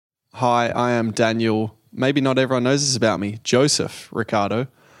Hi, I am Daniel. Maybe not everyone knows this about me, Joseph Ricciardo.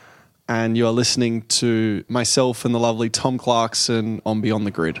 And you are listening to myself and the lovely Tom Clarkson on Beyond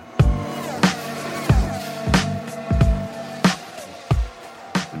the Grid.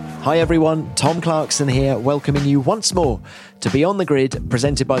 Hi everyone, Tom Clarkson here, welcoming you once more to Beyond the Grid,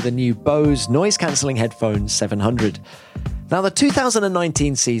 presented by the new Bose noise cancelling headphones 700. Now the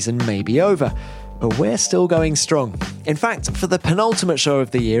 2019 season may be over, but we're still going strong. In fact, for the penultimate show of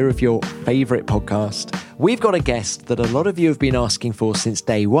the year of your favourite podcast, we've got a guest that a lot of you have been asking for since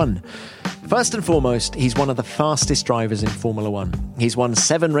day one. First and foremost, he's one of the fastest drivers in Formula One. He's won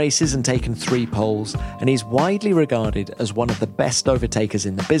 7 races and taken 3 poles, and he's widely regarded as one of the best overtakers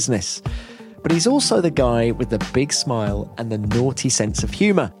in the business. But he's also the guy with the big smile and the naughty sense of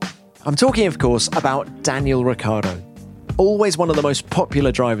humour. I'm talking, of course, about Daniel Ricciardo. Always one of the most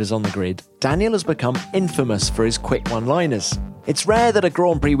popular drivers on the grid, Daniel has become infamous for his quick one-liners. It's rare that a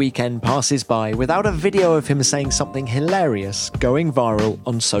Grand Prix weekend passes by without a video of him saying something hilarious going viral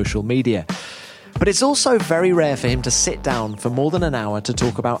on social media. But it's also very rare for him to sit down for more than an hour to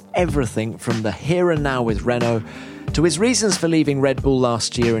talk about everything from the here and now with Renault, to his reasons for leaving Red Bull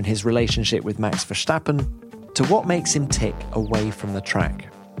last year and his relationship with Max Verstappen, to what makes him tick away from the track.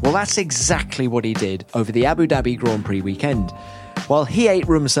 Well, that's exactly what he did over the Abu Dhabi Grand Prix weekend. While he ate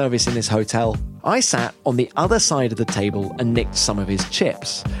room service in his hotel, I sat on the other side of the table and nicked some of his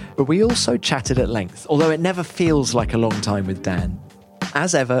chips. But we also chatted at length, although it never feels like a long time with Dan.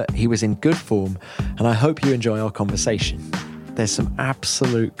 As ever, he was in good form, and I hope you enjoy our conversation. There's some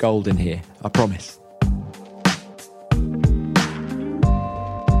absolute gold in here, I promise.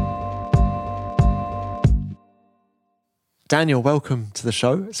 Daniel, welcome to the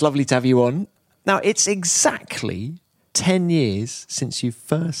show. It's lovely to have you on. Now, it's exactly 10 years since you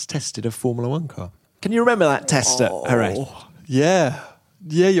first tested a Formula One car. Can you remember that test at Jerez? Yeah,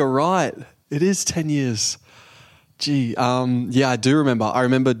 you're right. It is 10 years. Gee, I do remember. I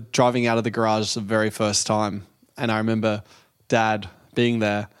remember driving out of the garage the very first time, and I remember Dad being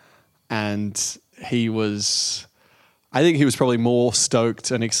there, and I think he was probably more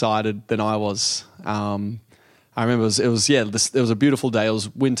stoked and excited than I was. I remember it was a beautiful day. It was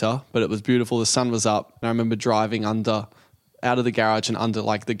winter, but it was beautiful. The sun was up. And I remember driving out of the garage and under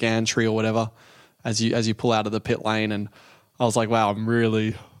like the gantry or whatever as you pull out of the pit lane. And I was like, wow, I'm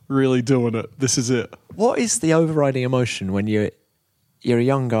really, really doing it. This is it. What is the overriding emotion when you're a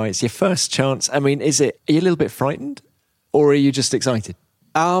young guy? It's your first chance. I mean, are you a little bit frightened or are you just excited?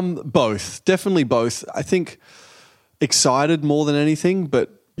 Both. Definitely both. I think excited more than anything, but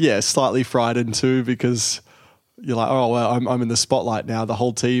yeah, slightly frightened too because you're like, oh, well, I'm in the spotlight now. The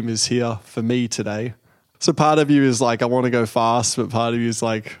whole team is here for me today. So part of you is like, I want to go fast, but part of you is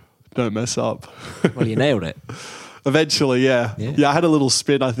like, don't mess up. Well, you nailed it. Eventually, yeah. I had a little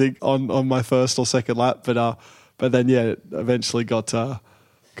spin, I think, on my first or second lap, but then, eventually got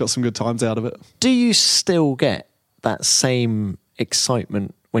some good times out of it. Do you still get that same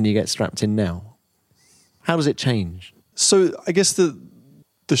excitement when you get strapped in now? How does it change? So I guess the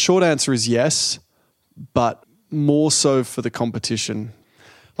short answer is yes, but more so for the competition.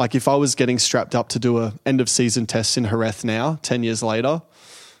 Like if I was getting strapped up to do a end of season test in Jerez now, 10 years later,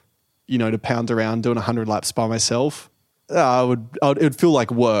 to pound around doing 100 laps by myself, it would feel like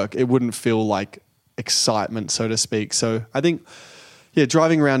work. It wouldn't feel like excitement, so to speak. So I think,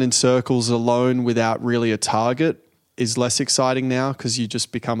 driving around in circles alone without really a target is less exciting now because you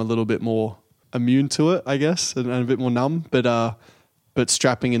just become a little bit more immune to it, I guess, and a bit more numb. But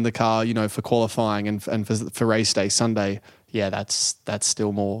strapping in the car, for qualifying and for race day, Sunday, that's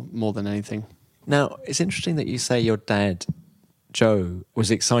still more than anything. Now, it's interesting that you say your dad, Joe,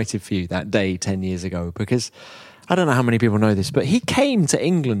 was excited for you that day 10 years ago because I don't know how many people know this, but he came to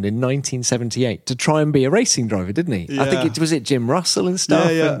England in 1978 to try and be a racing driver, didn't he? Yeah. I think was it Jim Russell and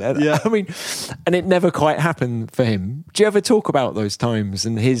stuff? Yeah. I mean, and it never quite happened for him. Do you ever talk about those times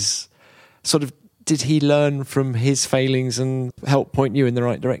and his sort of, did he learn from his failings and help point you in the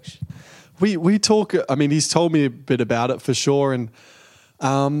right direction? We talk, I mean, he's told me a bit about it for sure. And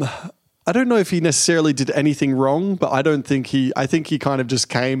I don't know if he necessarily did anything wrong, but I think he kind of just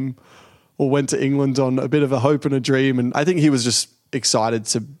came or went to England on a bit of a hope and a dream. And I think he was just excited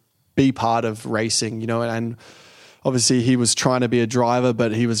to be part of racing, and obviously he was trying to be a driver,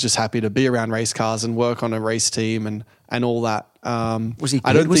 but he was just happy to be around race cars and work on a race team and all that. Was he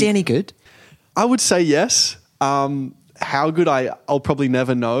good? Was he any good? I would say yes. How good I'll probably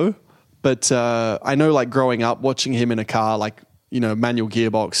never know. But I know like growing up, watching him in a car, like, manual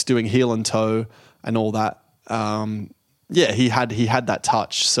gearbox, doing heel and toe and all that. He had that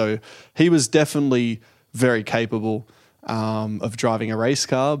touch. So he was definitely very capable. of driving a race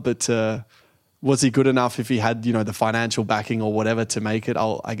car, but was he good enough if he had, the financial backing or whatever to make it?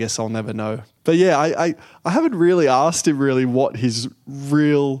 I guess I'll never know. But yeah, I haven't really asked him really what his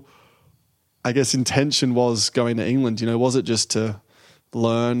real, I guess, intention was going to England. Was it just to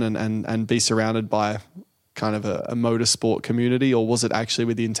learn and be surrounded by kind of a motorsport community, or was it actually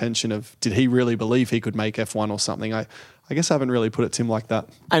with the intention of, did he really believe he could make F1 or something? I guess I haven't really put it to him like that.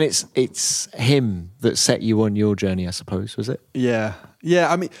 And it's him that set you on your journey, I suppose, was it? Yeah.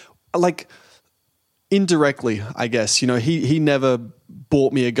 I mean, like indirectly, I guess, he never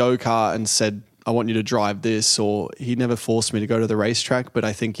bought me a go-kart and said, I want you to drive this, or he never forced me to go to the racetrack. But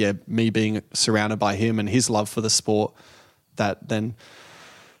I think, me being surrounded by him and his love for the sport, that then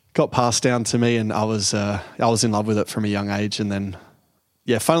got passed down to me, and I was in love with it from a young age. And then,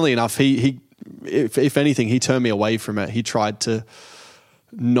 funnily enough, he if anything, he turned me away from it. He tried to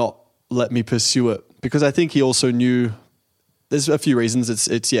not let me pursue it, because I think he also knew there's a few reasons.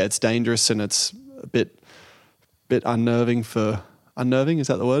 It's dangerous, and it's a bit unnerving. Is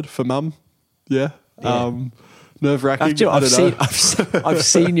that the word for mum? Yeah. Nerve-wracking. I've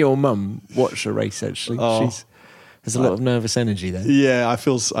seen your mum watch a race, actually. Oh. There's a lot of nervous energy there. Yeah, I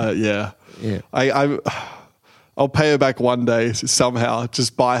feel. Yeah. I'll pay her back one day somehow.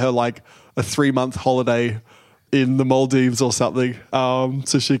 Just buy her like a 3-month holiday in the Maldives or something,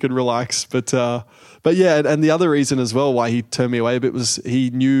 so she can relax. But yeah, and the other reason as well why he turned me away a bit was he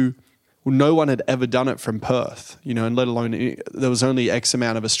knew no one had ever done it from Perth, and let alone there was only X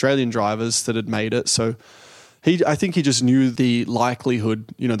amount of Australian drivers that had made it. So I think he just knew the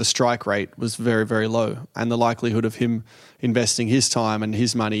likelihood, the strike rate was very, very low, and the likelihood of him investing his time and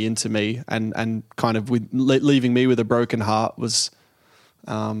his money into me and kind of leaving me with a broken heart was,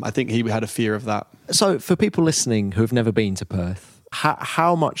 I think he had a fear of that. So for people listening who have never been to Perth,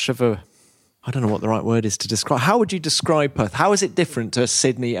 how much of I don't know what the right word is to describe. How would you describe Perth? How is it different to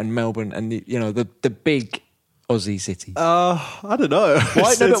Sydney and Melbourne and the big Aussie cities? I don't know.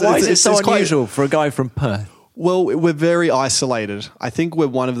 Why is it so unusual for a guy from Perth? Well, we're very isolated. I think we're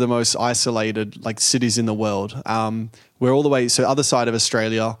one of the most isolated cities in the world. We're all the way other side of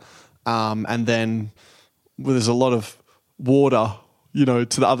Australia, and then there's a lot of water, to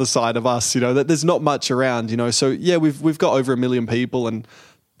the other side of us. That there's not much around. So yeah, we've got over 1 million people, and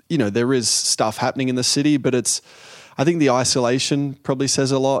there is stuff happening in the city, but I think the isolation probably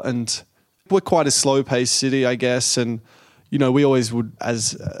says a lot, and we're quite a slow-paced city, I guess. And we always would,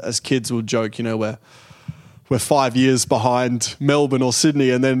 as kids, would joke, we're 5 years behind Melbourne or Sydney,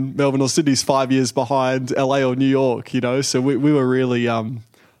 and then Melbourne or Sydney's 5 years behind LA or New York, So we were really, I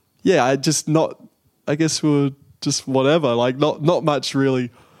guess we were just whatever, not much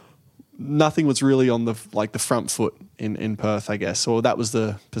really. Nothing was really on the front foot in Perth, I guess, or that was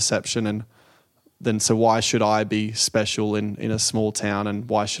the perception. And then, so why should I be special in a small town, and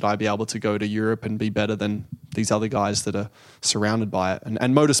why should I be able to go to Europe and be better than these other guys that are surrounded by it?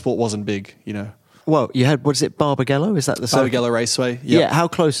 And motorsport wasn't big, Well, you had, what is it, Barbagallo? Is that the circuit? Barbagallo Raceway. Yep. Yeah, how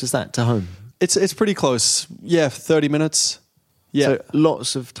close is that to home? It's pretty close. Yeah, 30 minutes. Yeah. So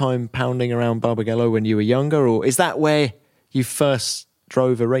lots of time pounding around Barbagallo when you were younger, or is that where you first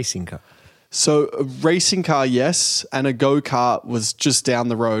drove a racing car? So a racing car, yes, and a go-kart was just down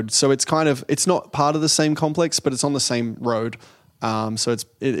the road. So it's not part of the same complex, but it's on the same road. So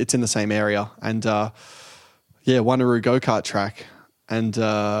it's in the same area. And Wanneroo go-kart track. And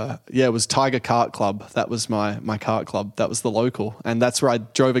it was Tiger Kart Club. That was my kart club. That was the local. And that's where I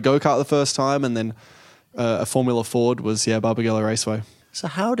drove a go-kart the first time. And then a Formula Ford was, Barbagallo Raceway. So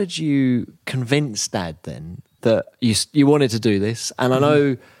how did you convince Dad then that you wanted to do this? And I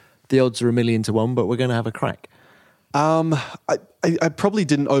know the odds are 1 million to 1, but we're going to have a crack. I probably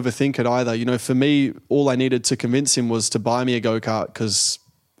didn't overthink it either. For me, all I needed to convince him was to buy me a go-kart, because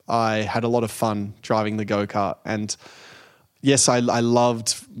I had a lot of fun driving the go-kart. And yes, I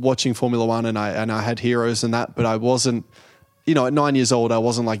loved watching Formula One, and I had heroes and that, but I wasn't, at 9 years old, I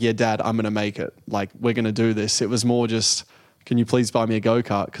wasn't like, yeah, Dad, I'm going to make it. We're going to do this. It was more just, can you please buy me a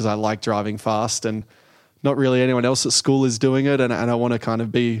go-kart? Because I like driving fast, and not really anyone else at school is doing it. And I want to kind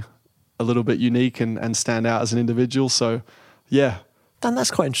of be a little bit unique and stand out as an individual. So, yeah. Dan, that's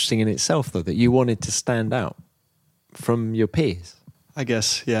quite interesting in itself, though, that you wanted to stand out from your peers. I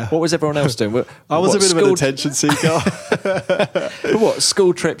guess, yeah. What was everyone else doing? I was a bit of an attention seeker. What,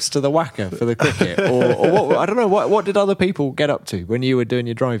 school trips to the Wacker for the cricket? Or what? I don't know. What did other people get up to when you were doing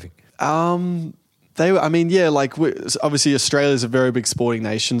your driving? They were, obviously Australia's a very big sporting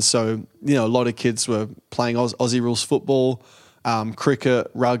nation. So, a lot of kids were playing Aussie rules football,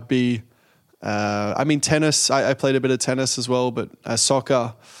 cricket, rugby. Tennis. I played a bit of tennis as well, but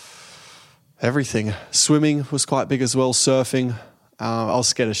soccer. Everything. Swimming was quite big as well. Surfing. I was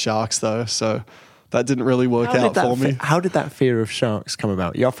scared of sharks though, so that didn't really work out for me. How did that fear of sharks come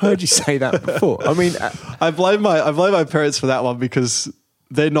about? Yeah, I've heard you say that before. I mean, I blame my parents for that one because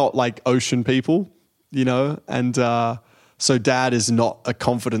they're not like ocean people, you know, and so dad is not a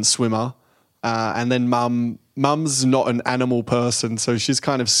confident swimmer, and then mum's not an animal person, so she's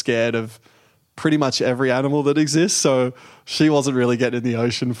kind of scared of pretty much every animal that exists. So she wasn't really getting in the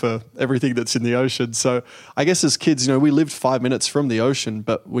ocean for everything that's in the ocean. So I guess as kids, you know, we lived 5 minutes from the ocean,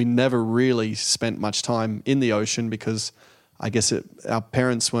 but we never really spent much time in the ocean because I guess our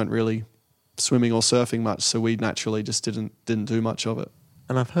parents weren't really swimming or surfing much. So we naturally just didn't do much of it.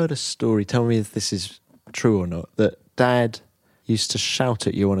 And I've heard a story, tell me if this is true or not, that dad used to shout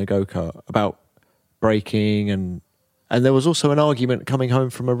at you on a go-kart about braking and there was also an argument coming home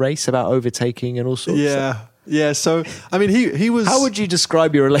from a race about overtaking and all sorts of stuff. Yeah. So, I mean, he was... How would you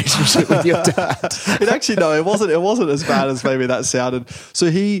describe your relationship with your dad? It wasn't as bad as maybe that sounded.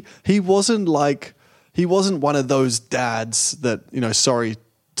 So he wasn't one of those dads that, you know, sorry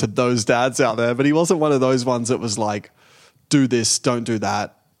to those dads out there, but he wasn't one of those ones that was like, do this, don't do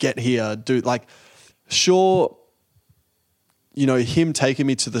that, get here, do like, sure, you know, him taking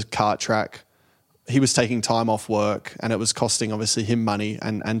me to the kart track, he was taking time off work and it was costing obviously him money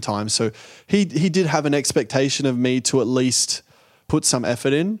and time. So he did have an expectation of me to at least put some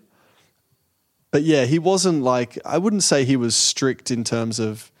effort in. But yeah, he wasn't like, I wouldn't say he was strict in terms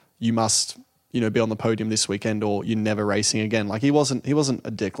of you must, you know, be on the podium this weekend or you're never racing again. Like he wasn't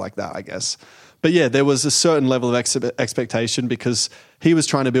a dick like that, I guess. But yeah, there was a certain level of expectation because he was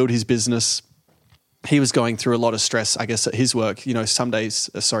trying to build his business. He was going through a lot of stress, I guess, at his work. You know, some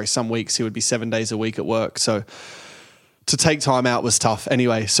weeks he would be 7 days a week at work. So to take time out was tough.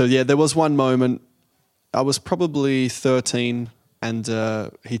 Anyway, so yeah, there was one moment. I was probably 13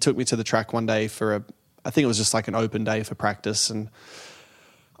 and he took me to the track one day I think it was just like an open day for practice. And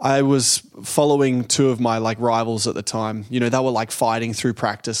I was following two of my like rivals at the time. You know, they were like fighting through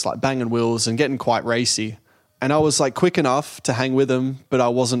practice, like banging wheels and getting quite racy. And I was like quick enough to hang with them, but I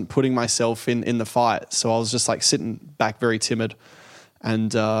wasn't putting myself in the fight. So I was just like sitting back very timid.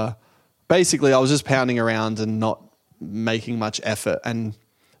 And basically I was just pounding around and not making much effort. And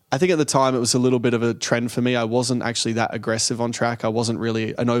I think at the time it was a little bit of a trend for me. I wasn't actually that aggressive on track. I wasn't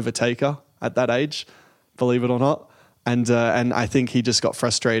really an overtaker at that age, believe it or not. And I think he just got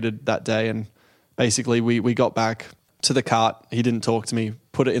frustrated that day. And basically we got back to the kart. He didn't talk to me,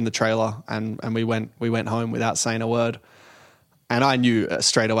 put it in the trailer, and we went home without saying a word. And I knew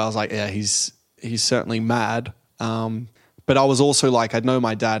straight away, I was like, yeah, he's certainly mad. But I was also like, I'd know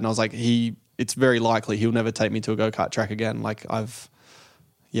my dad, and I was like, it's very likely he'll never take me to a go-kart track again. Like I've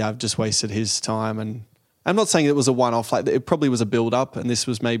just wasted his time. And I'm not saying it was a one-off, like it probably was a build-up, and this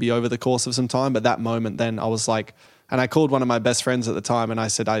was maybe over the course of some time. But that moment then I was like, and I called one of my best friends at the time, and I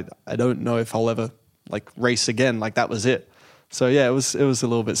said, I don't know if I'll ever like race again. Like that was it. So yeah, it was a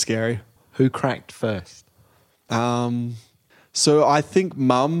little bit scary. Who cracked first? So I think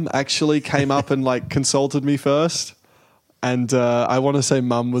mum actually came up and like consulted me first. And I want to say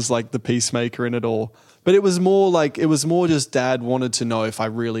mum was like the peacemaker in it all. But it was more just dad wanted to know if I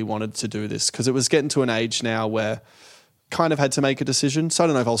really wanted to do this, because it was getting to an age now where kind of had to make a decision. So I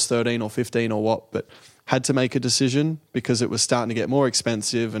don't know if I was 13 or 15 or what, but had to make a decision because it was starting to get more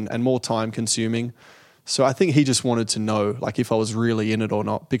expensive and more time consuming. So I think he just wanted to know like if I was really in it or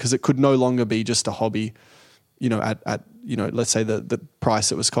not, because it could no longer be just a hobby, you know, at you know, let's say the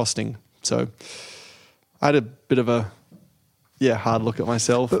price it was costing. So I had a bit of a hard look at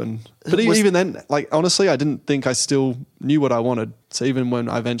myself. But even then, like honestly, I didn't think I still knew what I wanted. So even when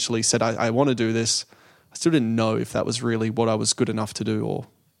I eventually said I want to do this, I still didn't know if that was really what I was good enough to do or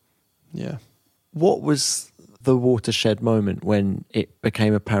yeah. What was the watershed moment when it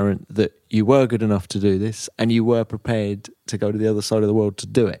became apparent that you were good enough to do this and you were prepared to go to the other side of the world to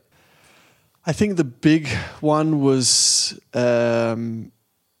do it? I think the big one was Formula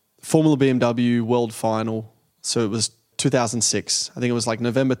BMW World Final. So it was 2006. I think it was like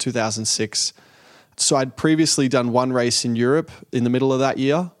November 2006. So I'd previously done one race in Europe in the middle of that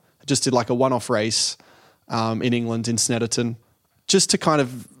year. I just did like a one-off race in England, in Snetterton, just to kind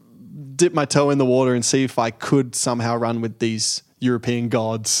of dip my toe in the water and see if I could somehow run with these European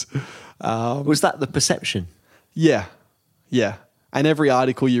gods. Was that the perception? Yeah. And every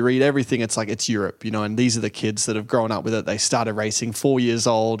article you read, everything, it's like, it's Europe, you know, and these are the kids that have grown up with it. They started racing 4 years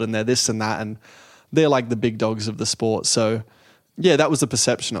old and they're this and that, and they're like the big dogs of the sport. So yeah, that was the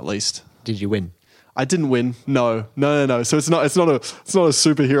perception at least. Did you win? I didn't win. No. So it's not a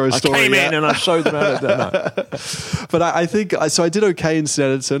superhero story. I came yet. in and I showed them how to do it. But I think so. I did okay in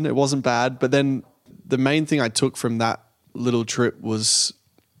Snetterton. It wasn't bad. But then the main thing I took from that little trip was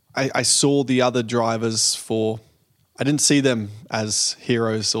I saw the other drivers I didn't see them as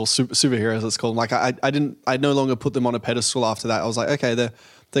heroes or superheroes, let's call them. Like I no longer put them on a pedestal after that. I was like, okay,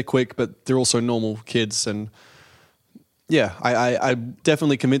 they're quick, but they're also normal kids. And yeah, I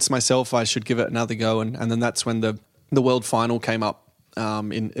definitely convinced myself I should give it another go. And then that's when the world final came up.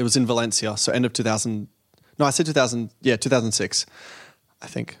 It was in Valencia. So end of 2000. No, I said 2000. Yeah, 2006, I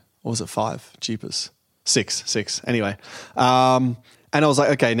think. Or was it 5? Jeepers. 6. Anyway. And I was like,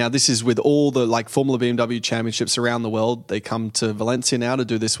 okay, now this is with all the like Formula BMW championships around the world. They come to Valencia now to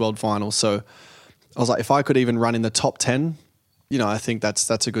do this world final. So I was like, if I could even run in the top 10, I think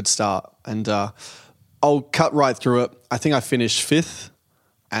that's a good start. And I'll cut right through it. I think I finished 5th,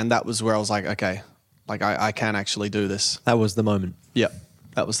 and that was where I was like, okay, like I can actually do this. That was the moment. Yeah,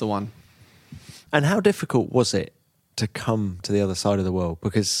 that was the one. And how difficult was it to come to the other side of the world?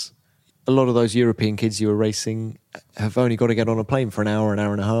 Because a lot of those European kids you were racing have only got to get on a plane for an hour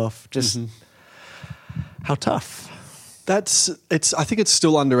and a half. Just how tough? I think it's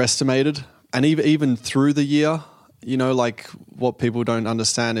still underestimated. And even through the year, like what people don't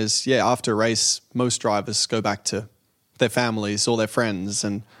understand is, after a race, most drivers go back to their families or their friends.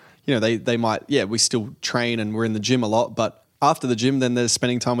 And, they might, we still train and we're in the gym a lot. But after the gym, then they're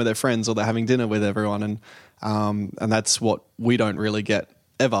spending time with their friends or they're having dinner with everyone. And that's what we don't really get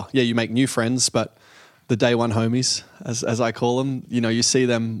ever. Yeah, you make new friends, but the day one homies, as I call them, you see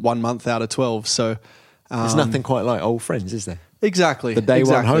them 1 month out of 12. So there's nothing quite like old friends, is there? Exactly. The day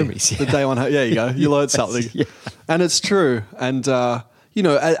one homies. The day one. There you go. You learned something. Yeah. And it's true. And,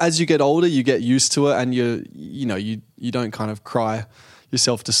 as you get older, you get used to it and you don't kind of cry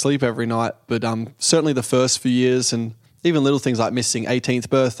yourself to sleep every night. But certainly the first few years and even little things like missing 18th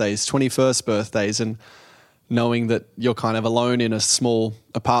birthdays, 21st birthdays, and knowing that you're kind of alone in a small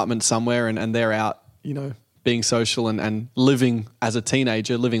apartment somewhere and they're out, being social and living as a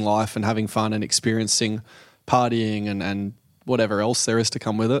teenager, living life and having fun and experiencing partying and whatever else there is to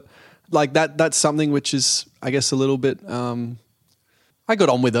come with it. Like that's something which is, I guess, a little bit, I got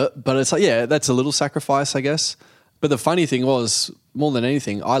on with it, but it's like, that's a little sacrifice, I guess. But the funny thing was, more than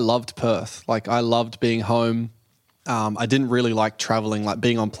anything, I loved Perth. Like I loved being home. I didn't really like traveling, like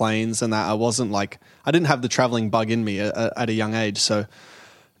being on planes and that. I didn't have the traveling bug in me at a young age. So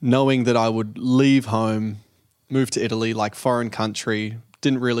knowing that I would leave home, move to Italy, like foreign country,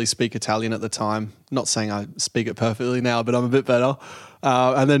 didn't really speak Italian at the time. Not saying I speak it perfectly now, but I'm a bit better.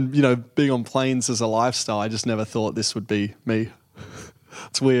 And then, being on planes as a lifestyle, I just never thought this would be me.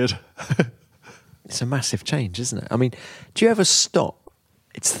 It's weird. It's a massive change, isn't it? I mean, do you ever stop?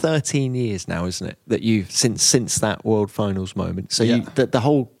 It's 13 years now, isn't it, that you've since that World Finals moment. So the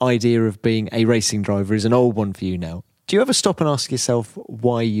whole idea of being a racing driver is an old one for you now. Do you ever stop and ask yourself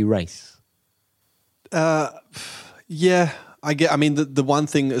why you race? Yeah, I mean, the one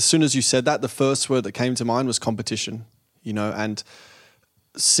thing, as soon as you said that, the first word that came to mind was competition, and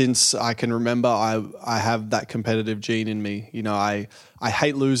since I can remember, I have that competitive gene in me. I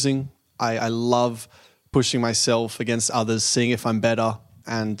hate losing. I love pushing myself against others, seeing if I'm better.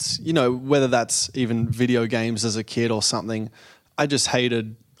 And, whether that's even video games as a kid or something, I just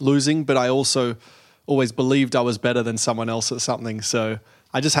hated losing, but I also always believed I was better than someone else at something. So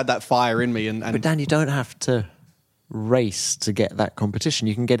I just had that fire in me. But Dan, you don't have to race to get that competition.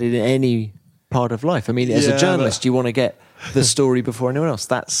 You can get it in any part of life. I mean, as a journalist, you want to get the story before anyone else.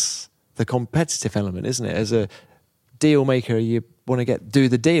 That's the competitive element, isn't it? As a deal maker, you want to do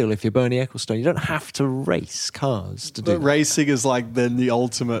the deal if you're Bernie Ecclestone. You don't have to race cars to do that. Racing is like then the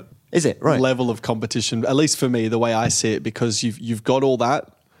ultimate level of competition, at least for me, the way I see it, because you've got all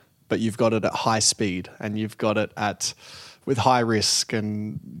that, but you've got it at high speed and you've got it with high risk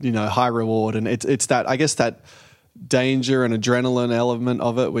and, high reward. And it's that, I guess, that danger and adrenaline element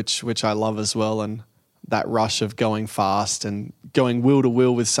of it, which I love as well. And that rush of going fast and going wheel to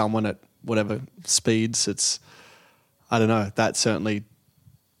wheel with someone at whatever speeds, I don't know, that certainly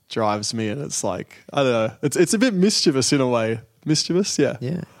drives me. And it's like, I don't know, it's a bit mischievous in a way. Mischievous, yeah.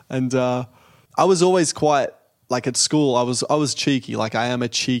 Yeah. And I was always quite, like at school, I was cheeky. Like I am a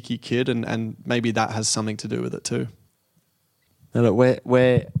cheeky kid and maybe that has something to do with it too. Now look,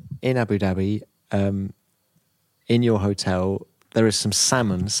 we're in Abu Dhabi, in your hotel. There is some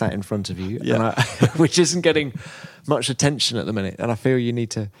salmon sat in front of you, which isn't getting much attention at the minute. And I feel you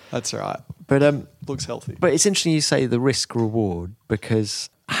need to... That's all right. But looks healthy. But it's interesting you say the risk reward, because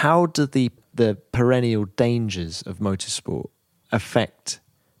how do the perennial dangers of motorsport affect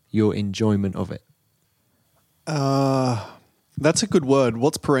your enjoyment of it? That's a good word.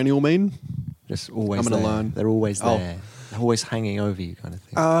 What's perennial mean? Just always I'm going to there. learn. They're always there. They're always hanging over you kind of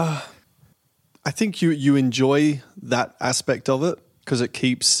thing. I think you enjoy that aspect of it because it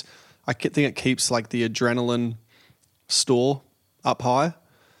keeps, I think it keeps like the adrenaline store up high.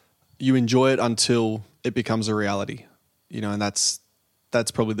 You enjoy it until it becomes a reality, and that's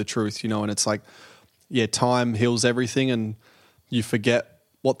probably the truth, and it's like, yeah, time heals everything and you forget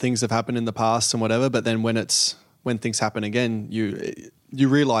what things have happened in the past and whatever. But then when things happen again, you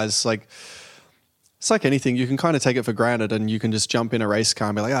realize like, it's like anything, you can kind of take it for granted and you can just jump in a race car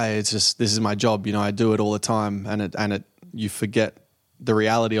and be like, hey, this is my job. I do it all the time. And you forget the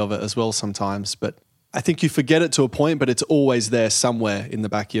reality of it as well sometimes. But I think you forget it to a point, but it's always there somewhere in the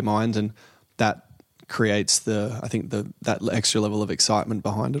back of your mind. And that creates that extra level of excitement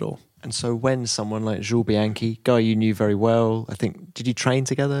behind it all. And so when someone like Jules Bianchi, guy you knew very well, I think, did you train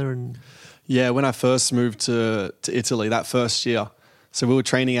together? Yeah, when I first moved to Italy that first year, so we were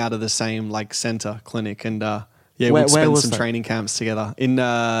training out of the same like center clinic, and we'd spend some training camps together. It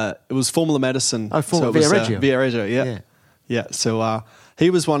was Formula Medicine. Oh, Viareggio. Viareggio, yeah. So he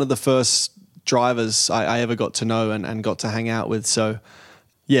was one of the first drivers I ever got to know and got to hang out with. So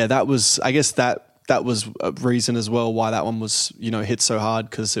yeah, that was, I guess that was a reason as well why that one was hit so hard,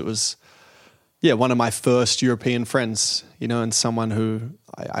 because it was one of my first European friends, and someone who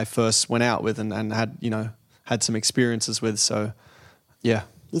I first went out with and had some experiences with. So. Yeah.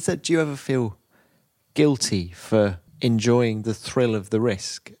 Do you ever feel guilty for enjoying the thrill of the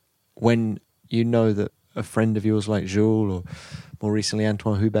risk when you know that a friend of yours like Jules or more recently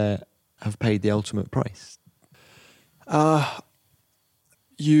Antoine Hubert have paid the ultimate price?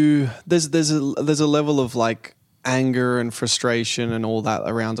 There's a level of like anger and frustration and all that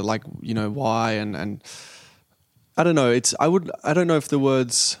around it, like why and I don't know. I don't know if the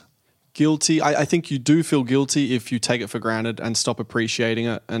words guilty. I think you do feel guilty if you take it for granted and stop appreciating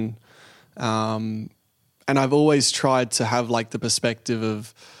it. And I've always tried to have like the perspective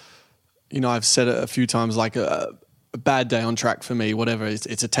of, I've said it a few times, like a bad day on track for me, whatever,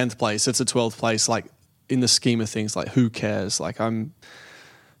 it's a 10th place, it's a 12th place. Like in the scheme of things, like who cares? Like I'm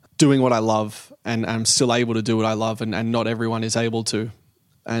doing what I love and I'm still able to do what I love, and not everyone is able to.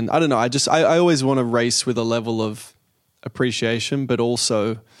 And I don't know, I always want to race with a level of appreciation, but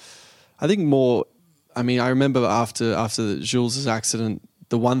also I think more, I remember after Jules' accident,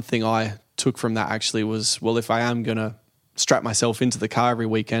 the one thing I took from that actually was, well, if I am going to strap myself into the car every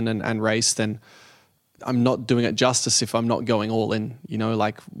weekend and race, then I'm not doing it justice if I'm not going all in.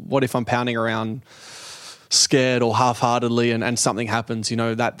 Like what if I'm pounding around scared or half-heartedly and something happens,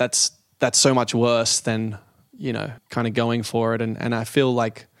 that's so much worse than, kind of going for it. And I feel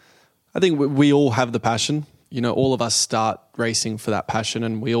like, I think we all have the passion. All of us start racing for that passion,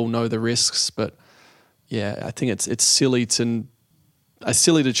 and we all know the risks. But yeah, I think it's silly to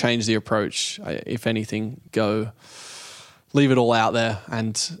change the approach. If anything, leave it all out there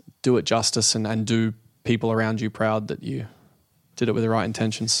and do it justice, and do people around you proud that you did it with the right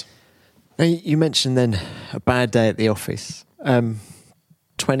intentions. Now, you mentioned then a bad day at the office.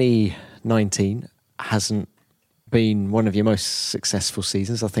 2019 hasn't been one of your most successful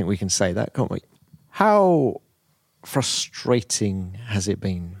seasons. I think we can say that, can't we? How frustrating has it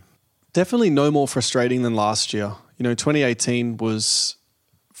been? Definitely no more frustrating than last year. 2018 was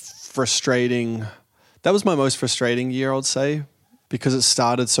frustrating. That was my most frustrating year, I'd say, because it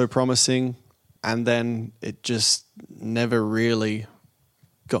started so promising and then it just never really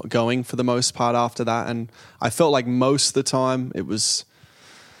got going for the most part after that. And I felt like most of the time it was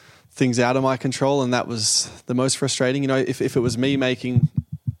things out of my control, and that was the most frustrating. If it was me making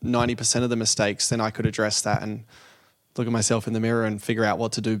 90% of the mistakes, then I could address that and look at myself in the mirror and figure out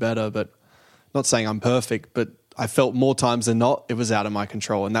what to do better. But not saying I'm perfect, but I felt more times than not it was out of my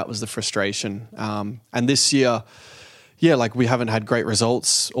control, and that was the frustration. And this year, like we haven't had great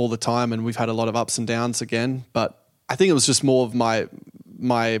results all the time, and we've had a lot of ups and downs again. But I think it was just more of my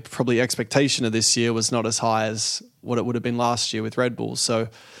probably expectation of this year was not as high as what it would have been last year with Red Bull. So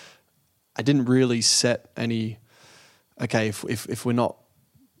I didn't really set any, okay, if we're not,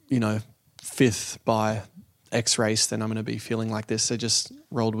 fifth by X race, then I'm going to be feeling like this. I just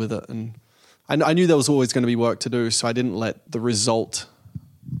rolled with it. And I knew there was always going to be work to do, so I didn't let the result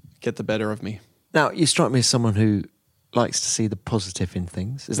get the better of me. Now, you strike me as someone who likes to see the positive in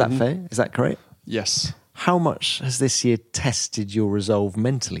things. Is that fair? Is that correct? Yes. How much has this year tested your resolve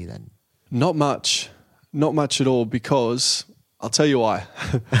mentally then? Not much. Not much at all, because I'll tell you why.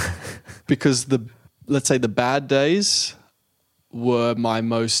 Because let's say the bad days were my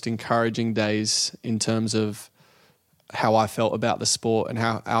most encouraging days in terms of how I felt about the sport and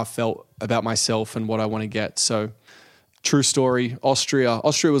how I felt about myself and what I want to get. So true story, Austria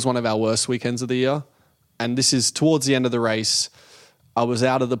was one of our worst weekends of the year. And this is towards the end of the race. I was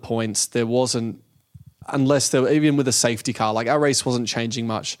out of the points. There wasn't, even with a safety car, like our race wasn't changing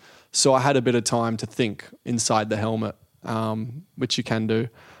much. So I had a bit of time to think inside the helmet, which you can do.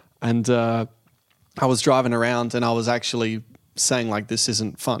 And I was driving around and I was actually saying like, this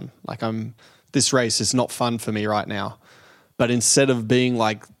isn't fun. Like this race is not fun for me right now. But instead of being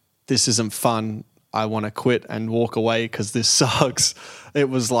like, this isn't fun, I want to quit and walk away because this sucks. It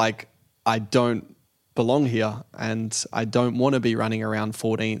was like, I don't belong here and I don't want to be running around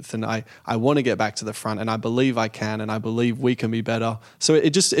 14th, and I want to get back to the front, and I believe I can, and I believe we can be better. So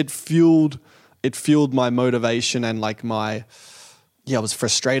it fueled my motivation and like I was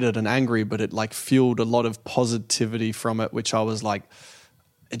frustrated and angry, but it like fueled a lot of positivity from it, which I was like,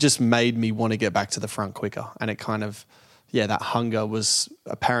 it just made me want to get back to the front quicker. And it kind of, that hunger was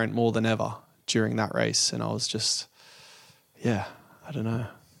apparent more than ever during that race. And I was just, I don't know.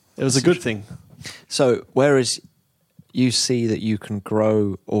 It was a good thing. So whereas you see that you can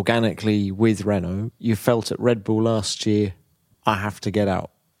grow organically with Renault, you felt at Red Bull last year, I have to get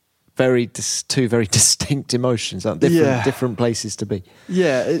out. Two very distinct emotions, different places to be.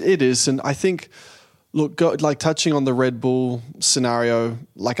 Yeah, it is. And I think, like touching on the Red Bull scenario,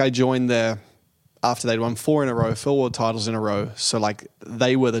 like I joined there after they'd won 4 world titles in a row. So like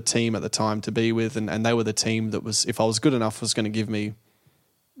they were the team at the time to be with, and they were the team that was, if I was good enough, was going to give me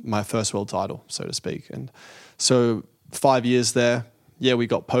my first world title, so to speak. And so 5 years there, we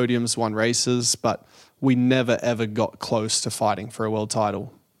got podiums, won races, but we never ever got close to fighting for a world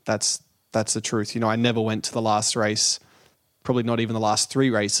title. That's the truth. I never went to the last race, probably not even the last 3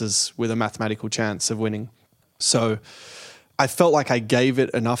 races, with a mathematical chance of winning. So I felt like I gave it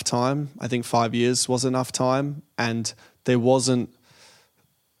enough time. I think 5 years was enough time, and there wasn't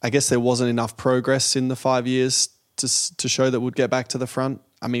enough progress in the 5 years to show that we'd get back to the front.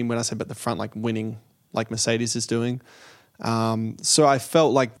 I mean, when I say at the front, like winning, like Mercedes is doing. So I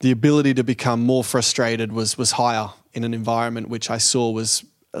felt like the ability to become more frustrated was higher in an environment which I saw was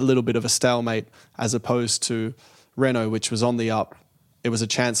a little bit of a stalemate, as opposed to Renault, which was on the up. It was a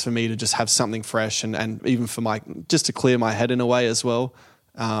chance for me to just have something fresh and even for just to clear my head in a way as well,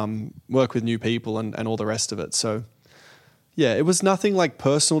 work with new people and all the rest of it. So it was nothing like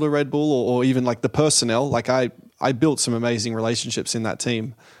personal to Red Bull or even like the personnel. Like I built some amazing relationships in that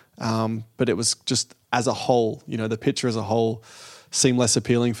team. But it was just as a whole, the picture as a whole seemed less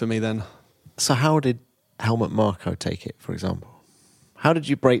appealing for me then. So how did Helmut Marko take it, for example? How did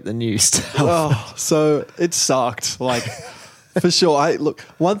you break the news? So it sucked. Like, for sure.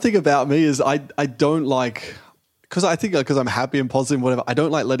 One thing about me is I don't like, because I'm happy and positive and whatever, I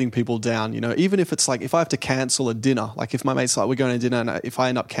don't like letting people down, even if it's like, if I have to cancel a dinner, like if my mate's like, we're going to dinner, and if I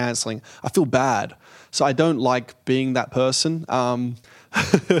end up cancelling, I feel bad. So I don't like being that person.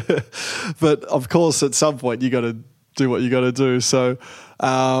 But of course, at some point you got to do what you got to do. So,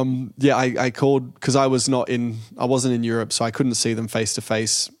 I called, because I wasn't in Europe, so I couldn't see them face to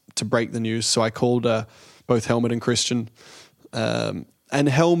face to break the news. So I called both Helmut and Christian. And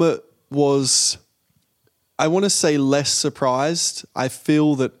Helmut was, I want to say, less surprised. I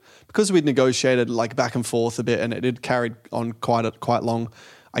feel that because we'd negotiated like back and forth a bit and it had carried on quite long,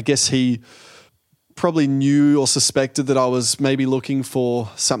 I guess he probably knew or suspected that I was maybe looking for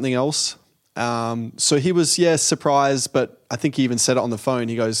something else. So he was, surprised, but I think he even said it on the phone.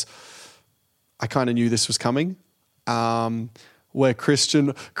 He goes, I kind of knew this was coming. Where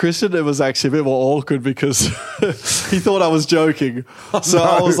Christian, it was actually a bit more awkward because he thought I was joking. So no.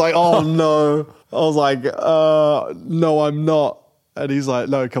 I was like, oh no. I was like, no, I'm not. And he's like,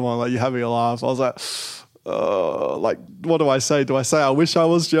 no, come on, like, you're having a laugh. I was like, what do I say? Do I say I wish I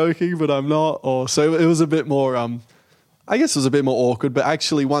was joking, but I'm not? Or so it was a bit more, I guess it was a bit more awkward, but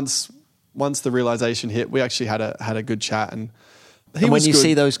actually once the realization hit, we actually had a good chat. And when you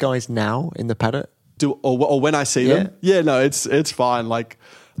see those guys now in the paddock? Or when I see them? Yeah, no, it's fine. Like,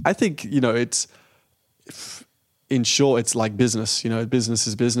 I think, it's, in short, it's like business. Business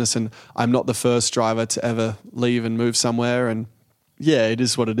is business, and I'm not the first driver to ever leave and move somewhere. And yeah, it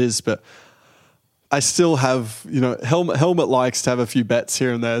is what it is. But I still have, Helmut likes to have a few bets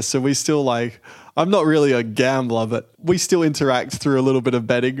here and there. So we still I'm not really a gambler, but we still interact through a little bit of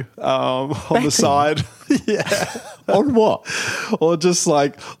betting on the side. Yeah. On what? Or just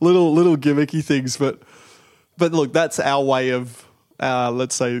like little gimmicky things. But look, that's our way of,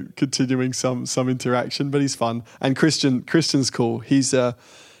 let's say, continuing some interaction. But he's fun. And Christian's cool. He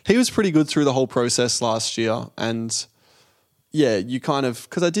was pretty good through the whole process last year. And yeah, you kind of,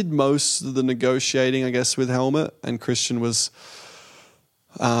 because I did most of the negotiating, I guess, with Helmet, and Christian was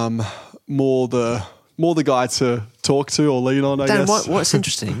more the guy to talk to or lean on, I Dan, guess. what's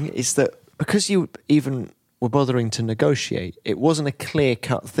interesting is that because you even were bothering to negotiate, it wasn't a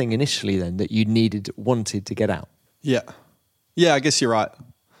clear-cut thing initially then that you wanted to get out. Yeah. Yeah, I guess you're right.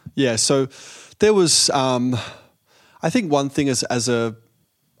 Yeah, so there was, I think one thing as a,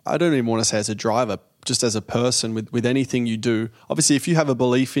 I don't even want to say as a driver, just as a person with anything you do, obviously if you have a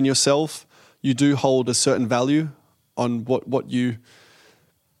belief in yourself, you do hold a certain value on what you,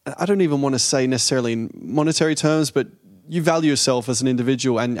 I don't even want to say necessarily in monetary terms, but you value yourself as an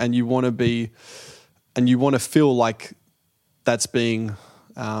individual and you want to be, and you want to feel like that's being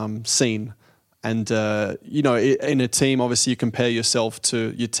seen. And, you know, in a team, obviously you compare yourself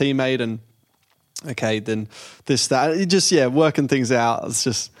to your teammate and, okay, then this, that, it just, yeah, working things out. It's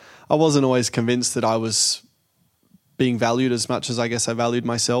just, I wasn't always convinced that I was being valued as much as I guess I valued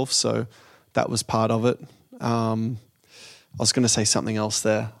myself. So that was part of it. I was going to say something else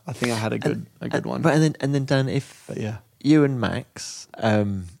there. I think I had a good one. But and then Dan, yeah, you and Max,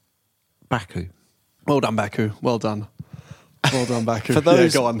 Baku. Well done, Baku. Well done. Well done, Baku. For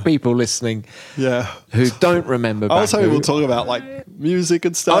those go on. people listening, yeah, who don't remember Baku. I was hoping we'll talk about like music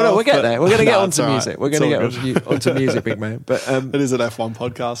and stuff. Oh no, we'll get there. We're going to get onto right. music. We're going to get onto music, big man. But it is an F1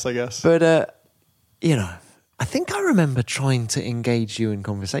 podcast, I guess. But you know, I think I remember trying to engage you in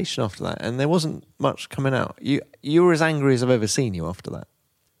conversation after that, and there wasn't much coming out. You were as angry as I've ever seen you after that.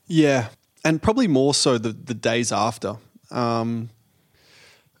 Yeah, and probably more so the days after.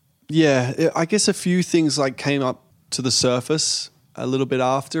 Yeah, I guess a few things like came up to the surface a little bit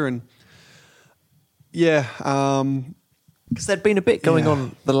after, and yeah, because there'd been a bit going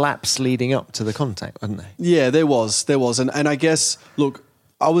on the laps leading up to the contact, wasn't there? Yeah, there was, and I guess, look,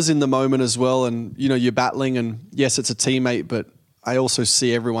 I was in the moment as well, and you know, you're battling, and yes, it's a teammate, but I also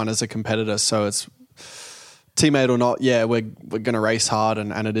see everyone as a competitor, so it's teammate or not, yeah, we're going to race hard,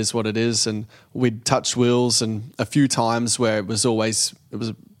 and it is what it is, and we'd touch wheels, and a few times where it was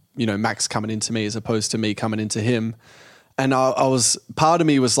you know, Max coming into me as opposed to me coming into him. And I was, part of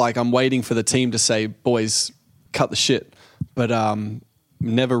me was like, I'm waiting for the team to say, boys, cut the shit. But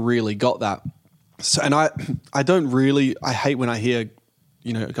never really got that. So, and I don't really, I hate when I hear,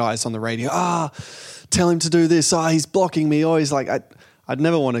 you know, guys on the radio, tell him to do this. He's blocking me. He's like, I'd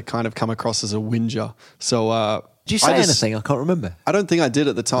never want to kind of come across as a whinger. So, did you say anything? I can't remember. I don't think I did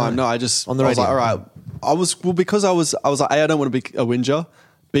at the time. No, I just, on the radio. I was like, all right. Because I was like, A, I don't want to be a whinger.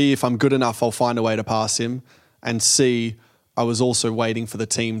 B, if I'm good enough, I'll find a way to pass him. And C, I was also waiting for the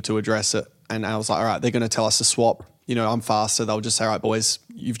team to address it. And I was like, all right, they're going to tell us to swap. You know, I'm faster. They'll just say, all right, boys,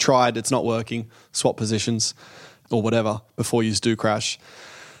 you've tried. It's not working. Swap positions or whatever before you do crash.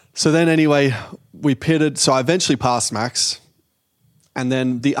 So then anyway, we pitted. So I eventually passed Max. And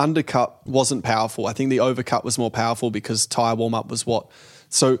then the undercut wasn't powerful. I think the overcut was more powerful because tyre warm-up was what.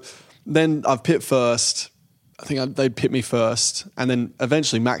 So then I've pit first. I think they'd pit me first, and then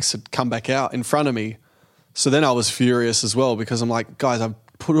eventually Max had come back out in front of me. So then I was furious as well because I'm like, guys, I've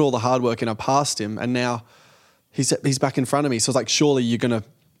put all the hard work in, I passed him, and now he's back in front of me. So it's like, surely you're gonna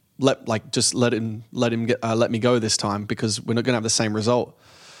let me go this time because we're not gonna have the same result.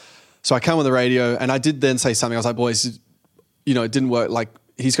 So I come on the radio, and I did then say something. I was like, boys, you know, it didn't work. Like,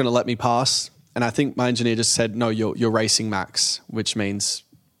 he's gonna let me pass, and I think my engineer just said, no, you're racing Max, which means,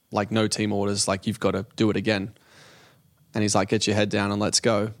 like, no team orders, like, you've got to do it again. And he's like, get your head down and let's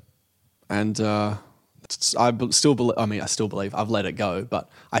go. And I still believe I've let it go, but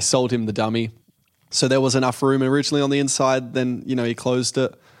I sold him the dummy. So there was enough room originally on the inside. Then, you know, he closed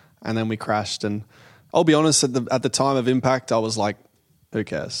it and then we crashed. And I'll be honest, at the time of impact, I was like, who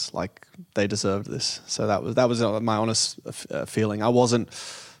cares? Like, they deserved this. So that was my honest feeling. I wasn't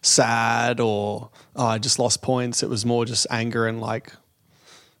sad or, I just lost points. It was more just anger and like,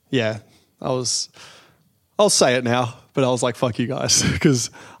 yeah, I'll say it now, but I was like, fuck you guys. Because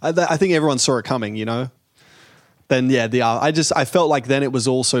I think everyone saw it coming, you know? Then, yeah, I felt like then it was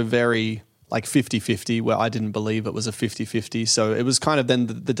also very like 50-50 where I didn't believe it was a 50-50. So it was kind of then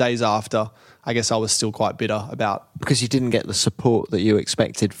the days after, I guess I was still quite bitter about. Because you didn't get the support that you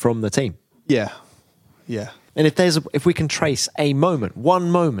expected from the team. Yeah. Yeah. And if we can trace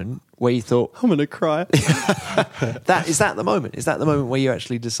one moment where you thought, I'm going to cry. Is that the moment? Is that the moment where you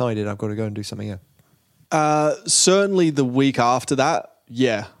actually decided I've got to go and do something else? Certainly the week after that,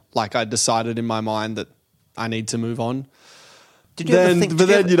 yeah. Like I decided in my mind that I need to move on. Did you ever think?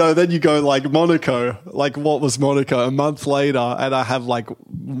 Then you go like Monaco. Like what was Monaco? A month later, and I have like,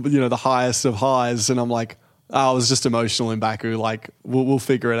 you know, the highest of highs, and I'm like, I was just emotional in Baku. Like we'll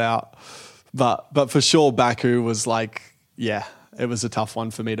figure it out. But for sure, Baku was like, yeah, it was a tough one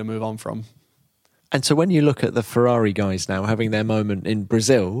for me to move on from. And so when you look at the Ferrari guys now having their moment in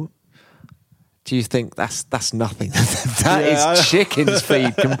Brazil, do you think that's nothing? That is chicken's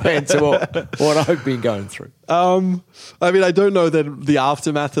feed compared to what I've been going through. I mean, I don't know the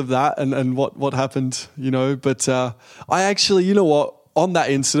aftermath of that and what happened, but I actually, you know what, on that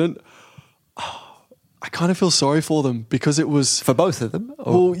incident, I kind of feel sorry for them because it was... For both of them?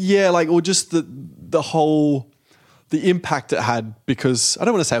 Or? Well, yeah, or just the whole... The impact it had, because I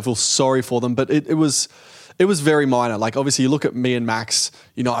don't want to say I feel sorry for them, but it was very minor. Like, obviously you look at me and Max,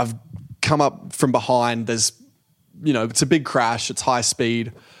 I've come up from behind. There's, it's a big crash. It's high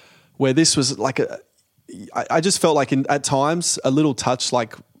speed, where this was like I just felt like at times a little touch,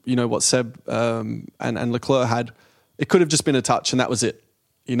 like, what Seb and Leclerc had, it could have just been a touch and that was it,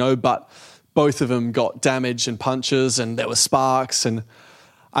 but both of them got damage and punches and there were sparks, and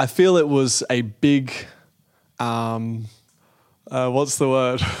I feel it was a big... what's the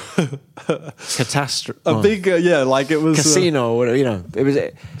word? Catastrophe. Big, like it was... Casino, or whatever, it was...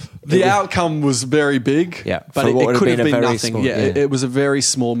 The outcome was very big, but it could have been nothing. Small, it was a very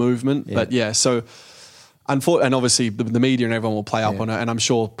small movement, but so... And obviously the media and everyone will play up on it, and I'm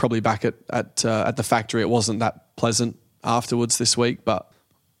sure probably back at the factory it wasn't that pleasant afterwards this week,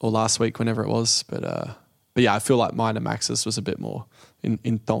 or last week, whenever it was. But yeah, I feel like mine and Max's was a bit more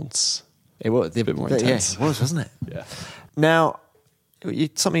intense. It was a bit more intense. Yeah, it was, wasn't it? Yeah. Now,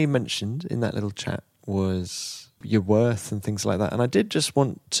 something you mentioned in that little chat was your worth and things like that. And I did just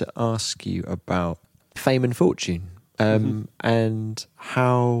want to ask you about fame and fortune, and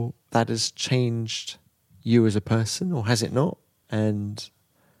how that has changed you as a person, or has it not? And,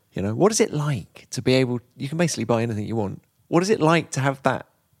 what is it like to be able... You can basically buy anything you want. What is it like to have that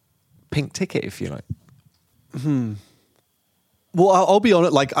pink ticket, if you like? Well, I'll be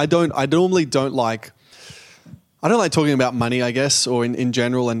honest. Like, I normally don't like talking about money, I guess, or in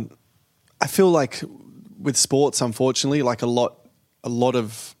general. And I feel like with sports, unfortunately, like a lot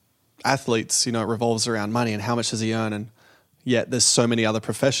of athletes, it revolves around money and how much does he earn. And yet there's so many other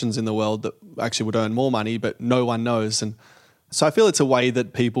professions in the world that actually would earn more money, but no one knows. And so I feel it's a way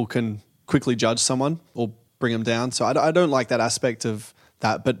that people can quickly judge someone or bring them down. So I don't like that aspect of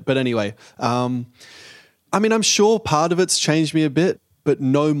that. But anyway, I mean, I'm sure part of it's changed me a bit, but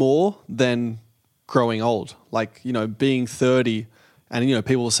no more than growing old. Like, being 30 and,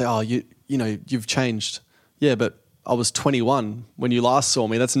 people will say, oh, you've changed. Yeah, but I was 21 when you last saw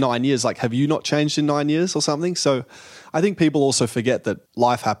me. That's 9 years. Like, have you not changed in 9 years or something? So I think people also forget that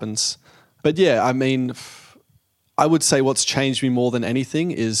life happens. But yeah, I mean, I would say what's changed me more than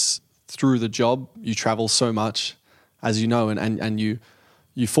anything is through the job. You travel so much, as you know, and you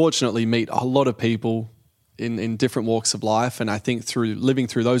fortunately meet a lot of people in different walks of life, and I think living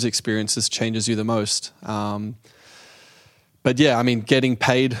through those experiences changes you the most. But yeah, I mean, getting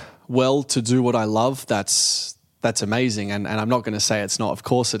paid well to do what I love, that's amazing, and I'm not going to say it's not. Of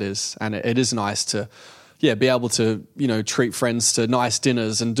course it is, and it is nice to be able to treat friends to nice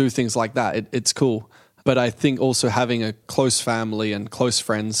dinners and do things like that. It's cool. But I think also having a close family and close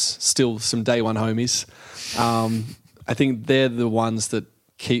friends, still some day one homies, I think they're the ones that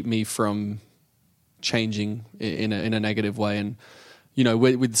keep me from changing in a negative way. And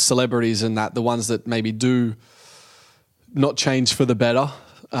with celebrities and that, the ones that maybe do not change for the better,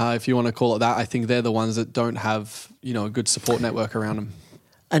 if you want to call it that, I think they're the ones that don't have a good support network around them,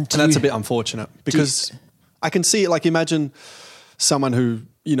 and that's a bit unfortunate, because I can see it. Like, imagine someone who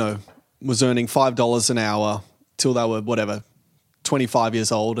was earning $5 an hour till they were 25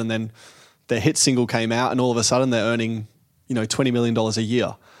 years old, and then their hit single came out, and all of a sudden they're earning $20 million a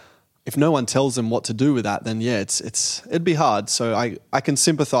year. If no one tells them what to do with that, then it'd be hard. So I can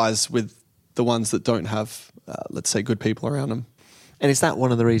sympathize with the ones that don't have, let's say, good people around them. And is that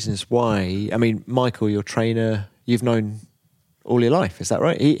one of the reasons why, I mean, Michael, your trainer, you've known all your life, is that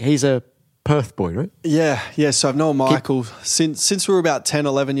right? He's a Perth boy, right? Yeah. So I've known Michael since we were about 10,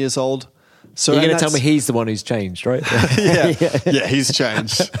 11 years old. So you're going to tell me he's the one who's changed, right? yeah, he's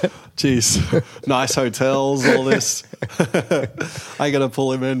changed. Jeez, nice hotels, all this. I got to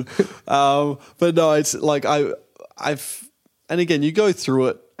pull him in. But no, it's like I've, and again, you go through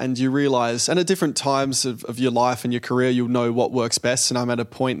it and you realize, and at different times of your life and your career, you'll know what works best. And I'm at a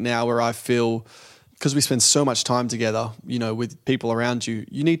point now where I feel, because we spend so much time together, with people around you,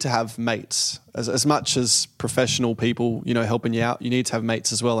 you need to have mates as much as professional people, helping you out. You need to have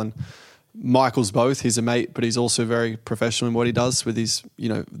mates as well. And Michael's both. He's a mate, but he's also very professional in what he does with his,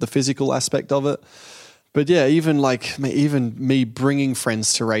 the physical aspect of it. But yeah, even me bringing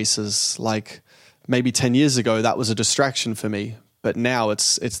friends to races, like maybe 10 years ago, that was a distraction for me. But now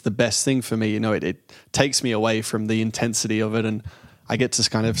it's the best thing for me. It takes me away from the intensity of it, and I get to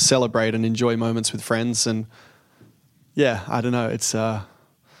kind of celebrate and enjoy moments with friends. And yeah, I don't know. It's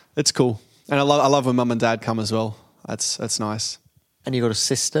cool, and I love when mum and dad come as well. That's nice. And you got a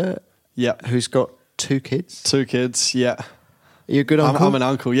sister, yeah, who's got 2 kids. 2 kids, yeah. Are you a good uncle? I'm an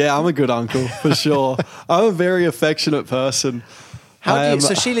uncle. Yeah, I'm a good uncle for sure. I'm a very affectionate person.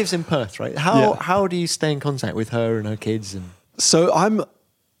 So she lives in Perth, right? How do you stay in contact with her and her kids? And so I'm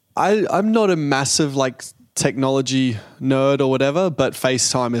not a massive like technology nerd or whatever, but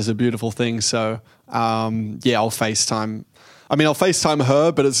FaceTime is a beautiful thing. So I'll FaceTime. I mean, I'll FaceTime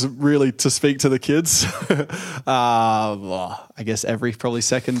her, but it's really to speak to the kids. I guess every probably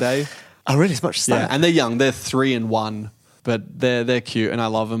second day. Oh, really? As much as that? Yeah, and they're young. They're 3 and 1, but they're cute, and I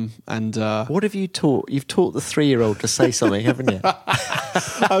love them. And what have you taught? You've taught the 3-year-old to say something, haven't you?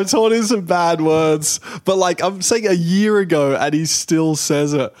 I've taught him some bad words, but like I'm saying a year ago, and he still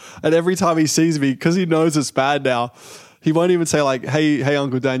says it. And every time he sees me, because he knows it's bad now, he won't even say like, "Hey,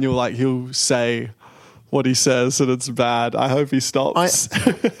 Uncle Daniel." Like he'll say what he says, and it's bad. I hope he stops.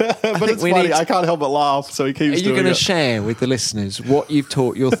 But it's funny. I can't help but laugh, so he keeps doing it. Are you going to share with the listeners what you've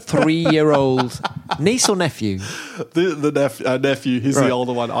taught your 3-year-old niece or nephew? The nephew. He's the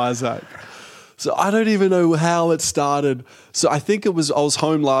older one, Isaac. So I don't even know how it started. So I think I was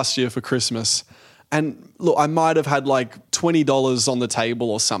home last year for Christmas, and look, I might have had like $20 on the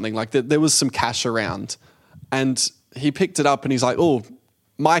table or something. Like there was some cash around, and he picked it up and he's like, "Oh,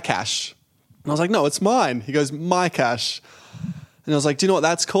 my cash." And I was like, "No, it's mine." He goes, "My cash." And I was like, "Do you know what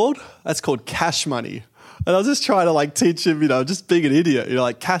that's called? That's called cash money." And I was just trying to like teach him, just being an idiot,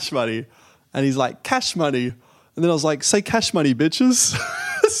 like cash money. And he's like, "Cash money." And then I was like, "Say cash money, bitches."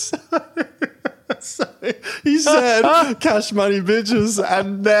 So he said cash money, bitches.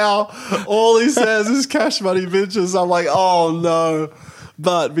 And now all he says is cash money, bitches. I'm like, oh no.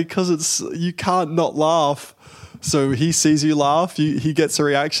 But because you can't not laugh. So he sees you laugh, he gets a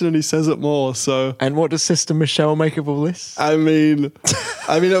reaction, and he says it more. So, and what does Sister Michelle make of all this? I mean,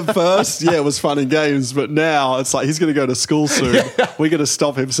 at first, it was fun and games, but now it's like he's going to go to school soon. We're going to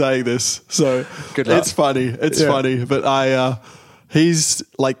stop him saying this. So good luck. It's funny. It's funny, but he's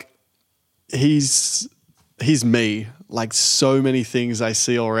me. Like so many things I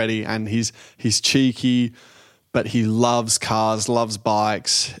see already, and he's cheeky, but he loves cars, loves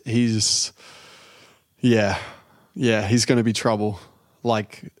bikes. He's going to be trouble.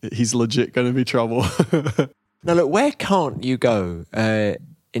 Like, he's legit going to be trouble. Now, look, where can't you go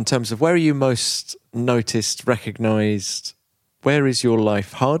in terms of where are you most noticed, recognised? Where is your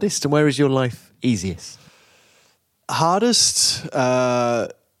life hardest and where is your life easiest? Hardest, I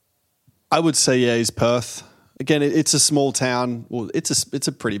would say, is Perth. Again, it's a small town. Well, it's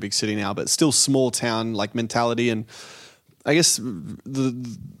a pretty big city now, but still small town like mentality. And I guess the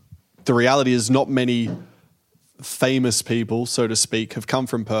reality is not many famous people, so to speak, have come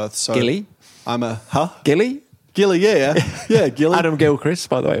from Perth. So Gilly? Gilly? Gilly, yeah. Gilly. Adam Gilchrist,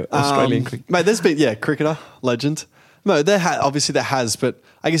 by the way, Australian cricketer. Mate, there's been, cricketer, legend. No, obviously there has, but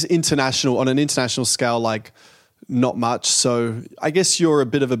I guess on an international scale, like not much. So I guess you're a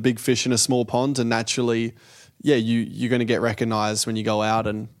bit of a big fish in a small pond, and naturally, you're going to get recognised when you go out.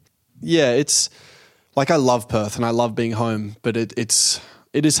 And it's like I love Perth and I love being home, but it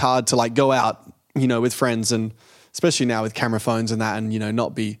is hard to like go out, with friends, and especially now with camera phones and that, and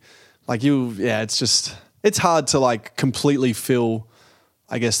not be like it's hard to like completely feel,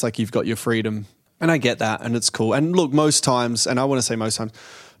 I guess, like you've got your freedom. And I get that, and it's cool. And look, most times, and I want to say most times,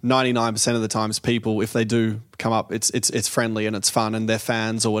 99% of the times, people, if they do come up, it's friendly and it's fun and they're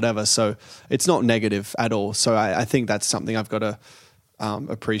fans or whatever. So it's not negative at all. So I think that's something I've got to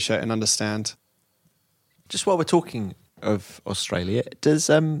appreciate and understand. Just while we're talking of Australia,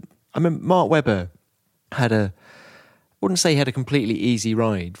 Mark Webber I wouldn't say he had a completely easy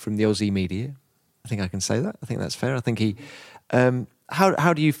ride from the Aussie media. I think I can say that. I think that's fair. I think he...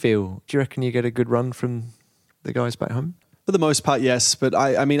 How do you feel? Do you reckon you get a good run from the guys back home? For the most part, yes. But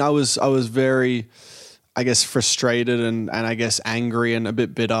I mean, I was very, I guess, frustrated and I guess angry and a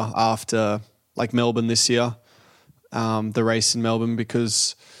bit bitter after like Melbourne this year, the race in Melbourne,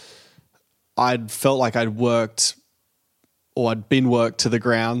 because I'd felt like I'd been worked to the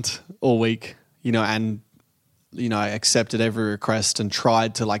ground all week, and I accepted every request and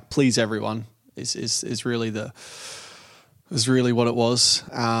tried to like please everyone. Is really what it was.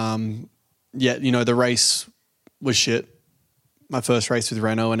 Yet, the race was shit. My first race with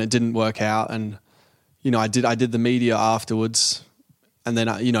Renault, and it didn't work out. And, I did the media afterwards, and then,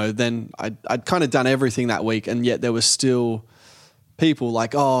 I'd kind of done everything that week, and yet there were still people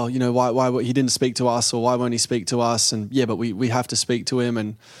like, oh, you know, why he didn't speak to us, or why won't he speak to us? And yeah, but we have to speak to him,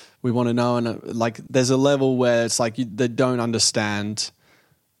 and we want to know. And like, there's a level where it's like they don't understand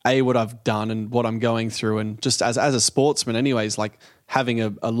what I've done and what I'm going through. And just as a sportsman anyways, like having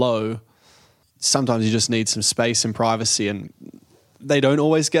a low, sometimes you just need some space and privacy, and they don't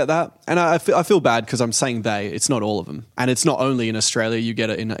always get that. And I feel bad because I'm saying it's not all of them. And it's not only in Australia, you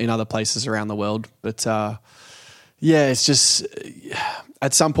get it in other places around the world. But yeah, it's just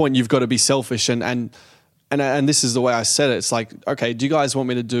at some point you've got to be selfish. And this is the way I said it. It's like, okay, do you guys want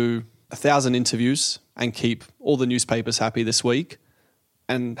me to do 1,000 interviews and keep all the newspapers happy this week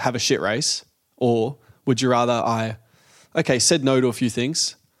and have a shit race? Or would you rather I said no to a few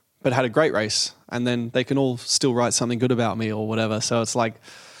things, but had a great race, and then they can all still write something good about me or whatever. So it's like,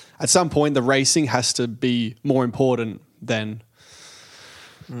 at some point, the racing has to be more important than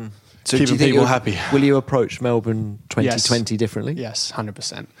So keeping people happy. Will you approach Melbourne 2020 differently? Yes,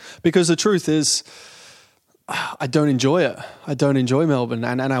 100%. Because the truth is, I don't enjoy it. I don't enjoy Melbourne,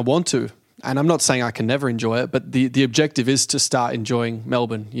 and I want to. And I'm not saying I can never enjoy it, but the objective is to start enjoying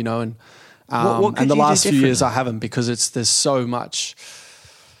Melbourne, you know. And what and the last few years I haven't, because there's so much.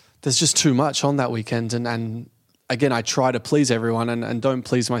 There's just too much on that weekend. And again, I try to please everyone and don't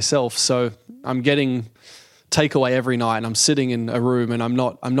please myself. So I'm getting takeaway every night, and I'm sitting in a room, and I'm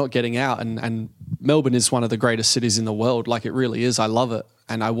not getting out. And Melbourne is one of the greatest cities in the world. Like, it really is. I love it,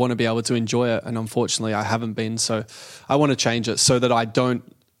 and I want to be able to enjoy it. And unfortunately, I haven't been. So I want to change it so that I don't,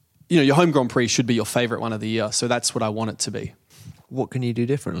 you know, your home Grand Prix should be your favorite one of the year. So that's what I want it to be. What can you do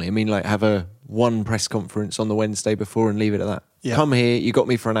differently? I mean, like, have one press conference on the Wednesday before and leave it at that. Yeah. Come here, you got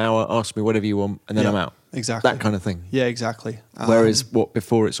me for an hour, ask me whatever you want, and then I'm out. Exactly. That kind of thing. Yeah, exactly. Whereas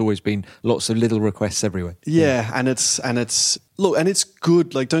before, it's always been lots of little requests everywhere. Yeah, and it's look, and it's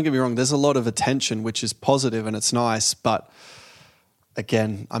good. Like, don't get me wrong, there's a lot of attention, which is positive and it's nice. But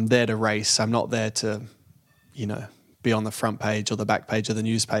again, I'm there to race. I'm not there to, you know, be on the front page or the back page of the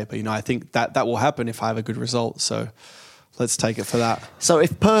newspaper. You know, I think that will happen if I have a good result. So let's take it for that. So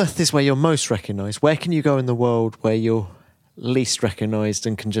if Perth is where you're most recognised, where can you go in the world where you're least recognised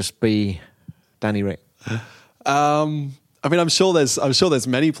and can just be Danny Rick? I mean, I'm sure there's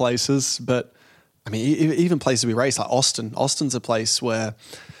many places, but I mean, even places we race, like Austin. Austin's a place where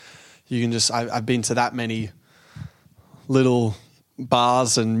you can just. I've been to that many little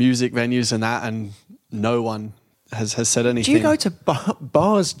bars and music venues and that, and no one has said anything. Do you go to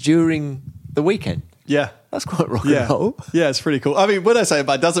bars during the weekend? Yeah. That's quite rock and roll. Yeah, it's pretty cool. I mean, when I say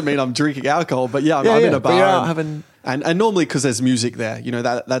bar, it doesn't mean I'm drinking alcohol, but I'm in a bar. But you're out having... And normally, because there's music there, you know,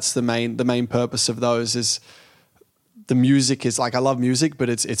 that's the main purpose of those is the music is like, I love music, but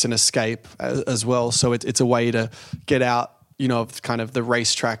it's an escape as well. So it's a way to get out, you know, of kind of the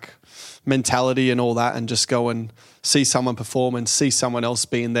racetrack mentality and all that, and just go and see someone perform and see someone else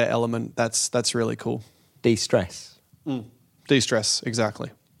be in their element. That's really cool. De-stress. De-stress,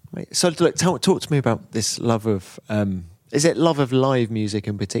 exactly. Right. So look, talk to me about this love of, is it love of live music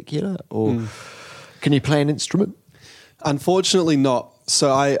in particular, or can you play an instrument? Unfortunately not.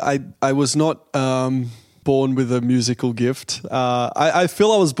 So I was not born with a musical gift. I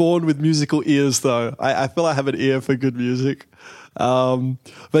feel I was born with musical ears though. I feel I have an ear for good music.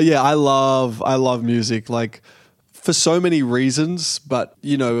 But yeah, I love music, like for so many reasons, but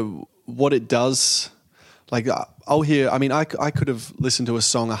you know what it does. Like I'll hear, I mean, I could have listened to a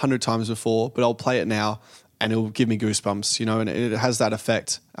song 100 times before, but I'll play it now and it'll give me goosebumps, you know, and it has that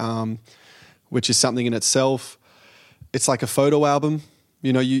effect, which is something in itself. It's like a photo album.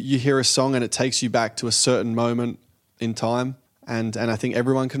 You know, you hear a song and it takes you back to a certain moment in time. And I think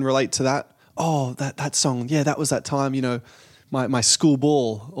everyone can relate to that. Oh, that song. Yeah, that was that time, you know, my school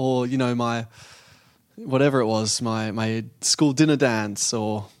ball, or, you know, my, whatever it was, my school dinner dance,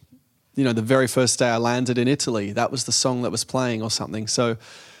 or, you know, the very first day I landed in Italy, that was the song that was playing or something. So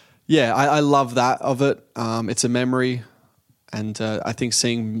yeah, I love that of it. It's a memory. And I think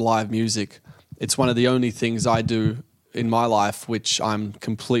seeing live music, it's one of the only things I do in my life which I'm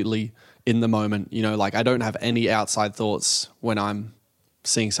completely in the moment. You know, like I don't have any outside thoughts when I'm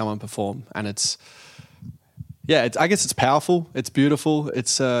seeing someone perform. And it's, yeah, I guess it's powerful. It's beautiful.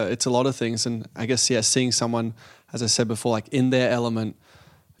 It's a lot of things. And I guess, yeah, seeing someone, as I said before, like in their element,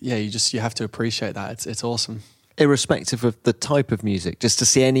 yeah, you have to appreciate that. It's awesome. Irrespective of the type of music, just to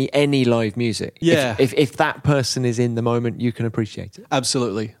see any live music. Yeah. If that person is in the moment, you can appreciate it.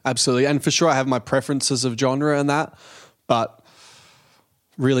 Absolutely. And for sure I have my preferences of genre and that, but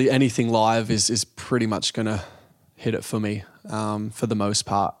really anything live is pretty much going to hit it for me, for the most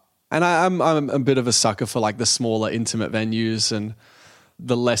part. And I'm a bit of a sucker for like the smaller intimate venues and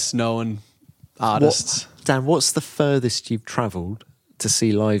the less known artists. Dan, what's the furthest you've travelled to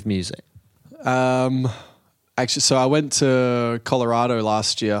see live music? Actually, so I went to Colorado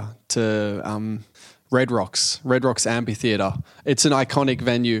last year to Red Rocks Amphitheater. It's an iconic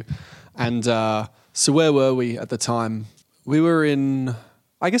venue. And so where were we at the time? We were in,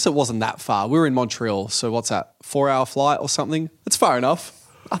 I guess it wasn't that far. We were in Montreal. So what's that, 4-hour flight or something? It's far enough.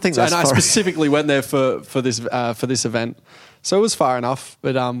 I think that's I specifically went there for this event. So it was far enough.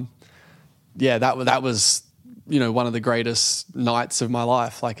 But yeah, that was, you know, one of the greatest nights of my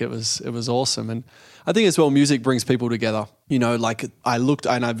life. Like it was awesome. And I think as well, music brings people together. You know, like I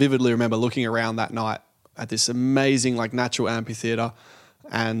vividly remember looking around that night at this amazing like natural amphitheater,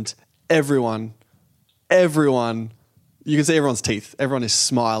 and everyone, you can see everyone's teeth. Everyone is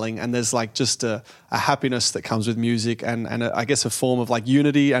smiling, and there's like just a happiness that comes with music, and I guess a form of like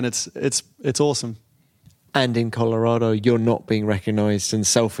unity, and it's awesome. And in Colorado, you're not being recognised and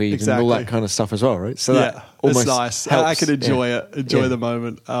selfied and all that kind of stuff as well, right? So that almost it's nice. helps. I can enjoy the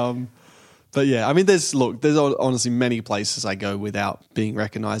moment. But yeah, I mean, there's honestly many places I go without being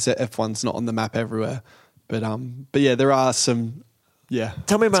recognised. F1's not on the map everywhere, but yeah, there are some. Yeah,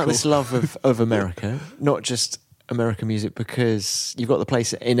 tell me about this love of America, not just American music, because you've got the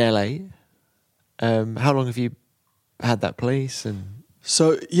place in LA. How long have you had that place? And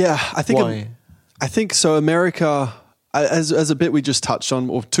so yeah, I think why? I think so. America, as a bit we just touched on,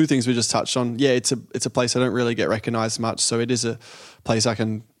 or two things we just touched on. Yeah, it's a place I don't really get recognised much. So it is a place I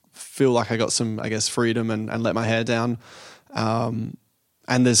can feel like I got some, I guess, freedom and let my hair down. And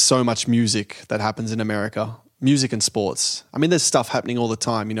there's so much music that happens in America, music and sports. I mean, there's stuff happening all the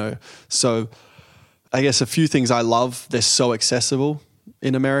time, you know. So I guess a few things I love, they're so accessible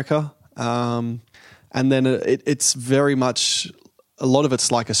in America. And then it's very much, a lot of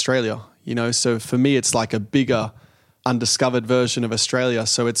it's like Australia, you know. So for me, it's like a bigger, undiscovered version of Australia.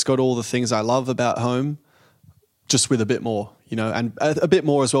 So it's got all the things I love about home, just with a bit more, you know, and a bit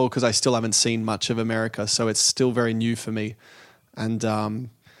more as well, because I still haven't seen much of America. So it's still very new for me. And so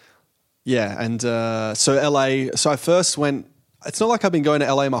LA, so I first went, it's not like I've been going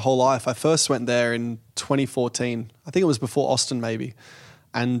to LA my whole life. I first went there in 2014. I think it was before Austin maybe.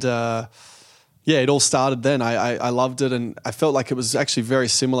 And it all started then. I loved it, and I felt like it was actually very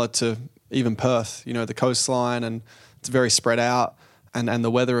similar to even Perth, you know, the coastline, and it's very spread out, and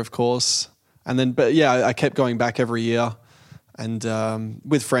the weather, of course. And then, but yeah, I kept going back every year, and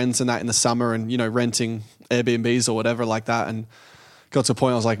with friends and that in the summer, and, you know, renting Airbnbs or whatever like that. And got to a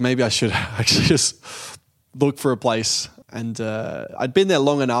point I was like, maybe I should actually just look for a place. And I'd been there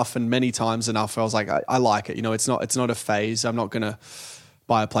long enough and many times enough. I was like, I like it. You know, it's not a phase. I'm not going to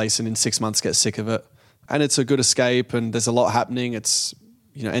buy a place and in 6 months get sick of it. And it's a good escape, and there's a lot happening. It's,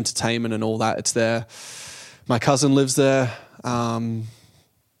 you know, entertainment and all that. It's there. My cousin lives there.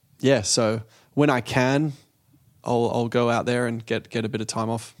 So when I can, I'll go out there and get a bit of time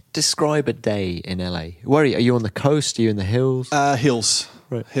off. Describe a day in LA. Where are you? Are you on the coast? Are you in the hills? Hills.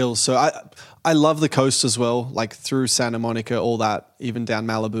 Right. Hills. So I love the coast as well, like through Santa Monica, all that, even down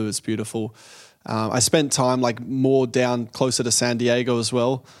Malibu, it's beautiful. I spent time like more down closer to San Diego as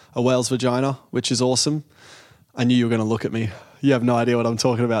well, a whale's vagina, which is awesome. I knew you were going to look at me. You have no idea what I'm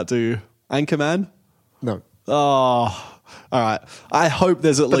talking about, do you? Anchorman? No. Oh, all right. I hope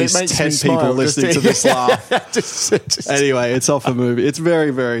there's at least 10 people listening to this laugh. Anyway, it's off a movie. It's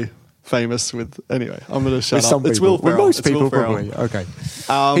very, very famous anyway, I'm going to shut up. It's Will Ferrell. Most people probably. Okay.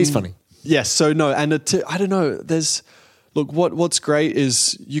 He's funny. Yes. So no, and I don't know. Look, what's great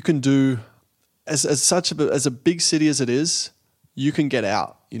is you can do, as a big city as it is, you can get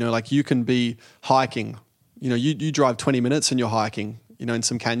out. You know, like you can be hiking. You know, you drive 20 minutes and you're hiking, you know, in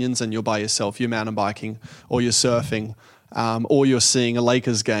some canyons, and you're by yourself. You're mountain biking, or you're surfing, or you're seeing a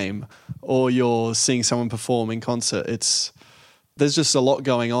Lakers game, or you're seeing someone perform in concert. There's just a lot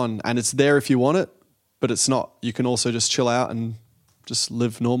going on, and it's there if you want it, but it's not. You can also just chill out and just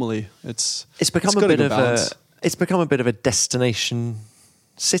live normally. It's become a bit of a destination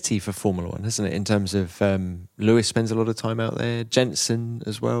city for Formula One, hasn't it? In terms of Lewis spends a lot of time out there, Jensen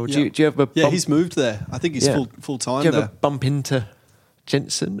as well. Yeah. Do you have a bump? Yeah, he's moved there. I think he's full time. Do you have there. a bump into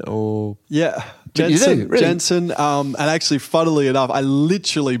Jensen or? Yeah, Jensen. You do, really? Jensen. And actually, funnily enough, I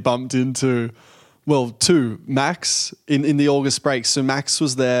literally bumped into Max in the August break. So Max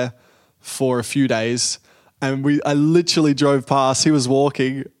was there for a few days, and I literally drove past. He was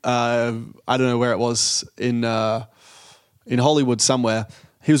walking. I don't know where it was in Hollywood somewhere.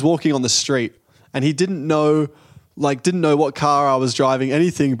 He was walking on the street, and he didn't know what car I was driving,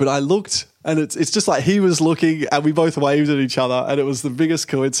 anything. But I looked, and it's just like he was looking, and we both waved at each other, and it was the biggest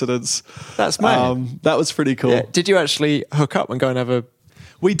coincidence. That's mad. That was pretty cool. Yeah. Did you actually hook up and go and have a?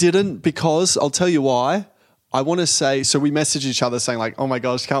 We didn't, because I'll tell you why. I want to say, so we messaged each other saying like, oh my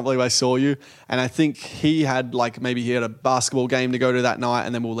gosh, can't believe I saw you. And I think he had maybe he had a basketball game to go to that night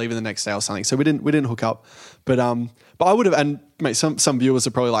and then we'll leave the next day or something. So we didn't hook up. But I would have, and mate, some viewers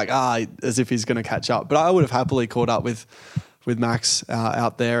are probably like, as if he's going to catch up. But I would have happily caught up with Max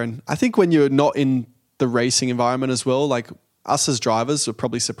out there. And I think when you're not in the racing environment as well, like us as drivers were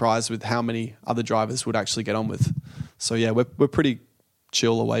probably surprised with how many other drivers would actually get on with. So yeah, we're pretty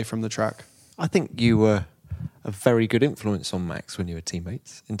chill away from the track. I think you were a very good influence on Max when you were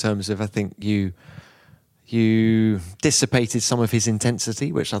teammates, in terms of, I think you dissipated some of his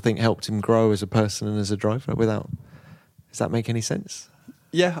intensity, which I think helped him grow as a person and as a driver. Does that make any sense?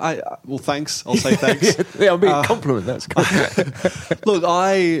 Yeah, well, thanks. I'll say thanks. Yeah, I'm being a compliment. That's cool. Look,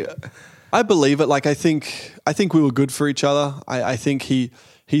 I believe it. Like, I think we were good for each other. I think he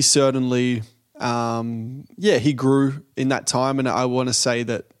certainly, he grew in that time. And I want to say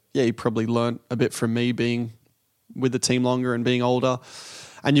that, he probably learnt a bit from me being with the team longer and being older.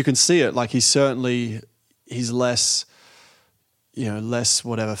 And you can see it. Like, he's less,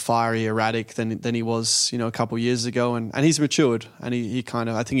 whatever, fiery, erratic than he was, a couple of years ago. And he's matured and he kind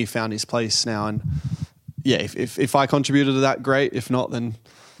of, I think he found his place now. And yeah, if I contributed to that, great. If not, then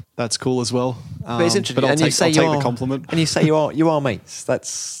that's cool as well. But it's interesting. But I'll take the compliment. And you say you are mates.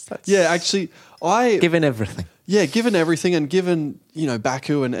 That's yeah, actually, given everything. Yeah, given everything and given,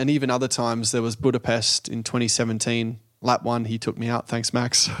 Baku and even other times, there was Budapest in 2017, lap 1, he took me out. Thanks,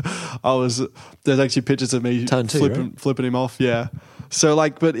 Max. There's actually pictures of me flipping him off. Yeah. So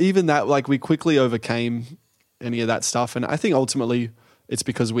but even that, we quickly overcame any of that stuff. And I think ultimately it's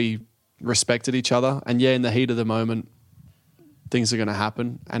because we respected each other. And in the heat of the moment, things are going to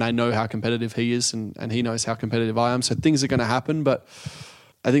happen. And I know how competitive he is and he knows how competitive I am. So things are going to happen. But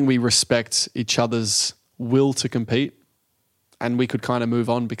I think we respect each other's will to compete, and we could kind of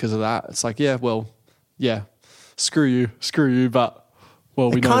move on because of that. It's like, screw you, but we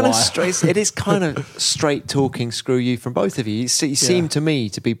know why. It is kind of straight talking, screw you from both of you. You seem to me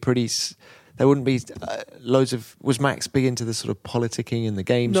to be pretty. There wouldn't be loads of. Was Max big into the sort of politicking and the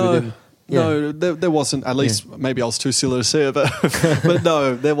games? No, no, there wasn't. At least maybe I was too silly to say it, but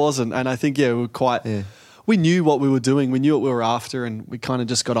no, there wasn't. And I think we were quite. Yeah. We knew what we were doing. We knew what we were after, and we kind of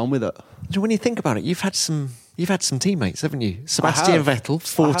just got on with it. When you think about it, you've had some teammates, haven't you? Sebastian Vettel,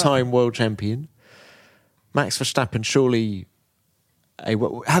 4-time world champion. Max Verstappen, surely,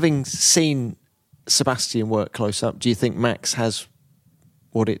 having seen Sebastian work close up, do you think Max has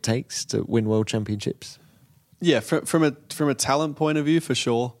what it takes to win world championships? Yeah, from a talent point of view, for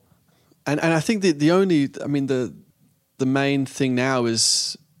sure. And I think the main thing now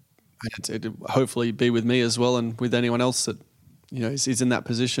is. And it'd hopefully be with me as well and with anyone else that, is in that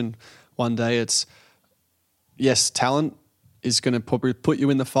position one day. It's, yes, talent is going to probably put you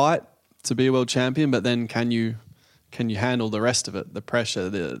in the fight to be a world champion, but then can you handle the rest of it? The pressure,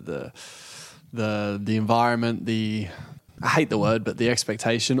 the environment, I hate the word, but the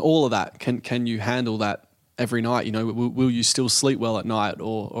expectation, all of that. Can you handle that every night? Will you still sleep well at night,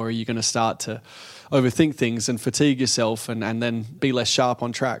 or are you going to start to overthink things and fatigue yourself and then be less sharp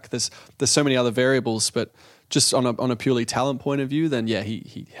on track? There's so many other variables, but just on a purely talent point of view, then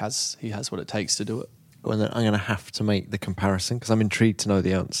he has what it takes to do it. Well, then I'm going to have to make the comparison because I'm intrigued to know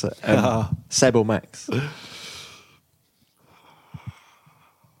the answer. Seb or Max?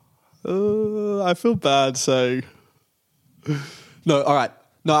 I feel bad saying. No, all right.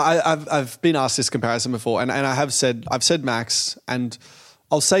 No, I've been asked this comparison before, and I've said Max, and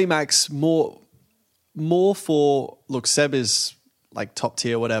I'll say Max more for, look, Seb is like top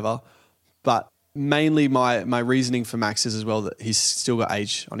tier, whatever, but mainly my reasoning for Max is as well that he's still got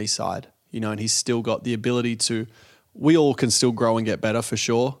age on his side, and he's still got the ability to, we all can still grow and get better for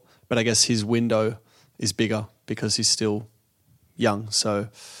sure, but I guess his window is bigger because he's still young. So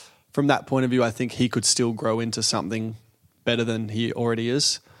from that point of view, I think he could still grow into something better than he already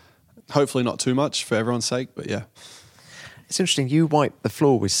is. Hopefully not too much for everyone's sake, but yeah. It's interesting, you wiped the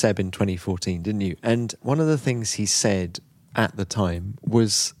floor with Seb in 2014, didn't you? And one of the things he said at the time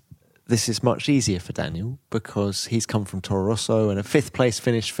was, this is much easier for Daniel because he's come from Toro Rosso and a 5th place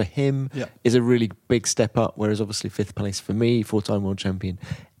finish for him is a really big step up, whereas obviously 5th place for me, 4-time world champion,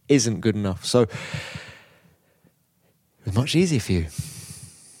 isn't good enough. So it was much easier for you.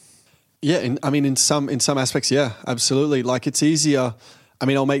 Yeah, in some aspects, yeah, absolutely. Like, it's easier.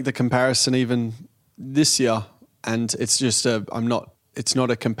 I'll make the comparison even this year. And it's just it's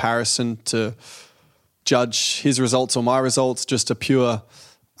not a comparison to judge his results or my results, just a pure,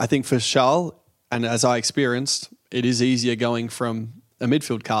 I think for Charles, and as I experienced, it is easier going from a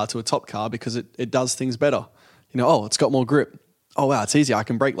midfield car to a top car because it does things better. It's got more grip. Oh, wow, it's easier. I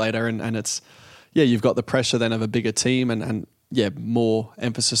can brake later and it's, yeah, you've got the pressure then of a bigger team and yeah, more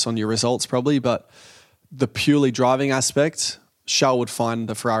emphasis on your results probably. But the purely driving aspect, Charles would find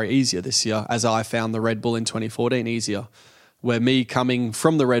the Ferrari easier this year, as I found the Red Bull in 2014 easier. Where me coming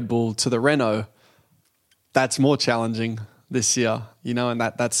from the Red Bull to the Renault, that's more challenging this year, you know, and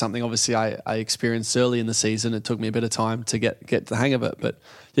that's something obviously I experienced early in the season. It took me a bit of time to get the hang of it. But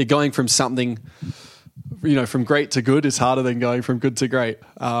yeah, going from something, you know, from great to good is harder than going from good to great.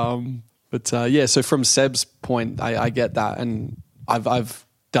 Yeah, so from Seb's point, I get that, and I've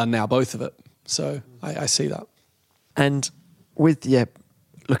done now both of it. So I see that. And with,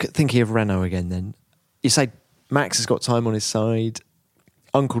 thinking of Renault again then, you say Max has got time on his side.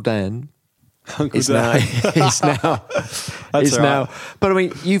 Uncle Dan is now. But I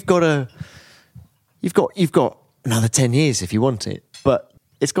mean, you've got another 10 years if you want it, but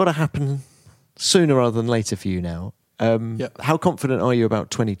it's got to happen sooner rather than later for you now. How confident are you about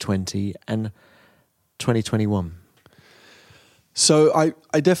 2020 and 2021? So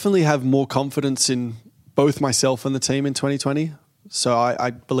I definitely have more confidence in both myself and the team in 2020. So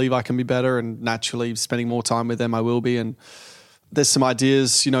I believe I can be better, and naturally spending more time with them, I will be. And there's some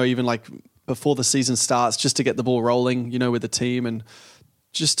ideas, you know, even like before the season starts, just to get the ball rolling, you know, with the team, and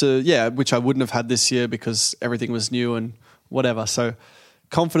just to, which I wouldn't have had this year because everything was new and whatever. So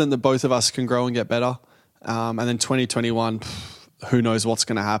confident that both of us can grow and get better. And then 2021, who knows what's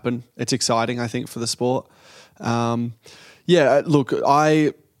going to happen. It's exciting, I think, for the sport. Look,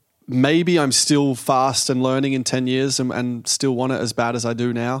 maybe I'm still fast and learning in 10 years and still want it as bad as I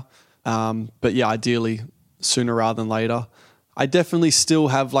do now. But yeah, ideally sooner rather than later. I definitely still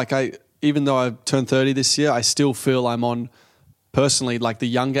have, even though I turned 30 this year, I still feel I'm on, personally, like the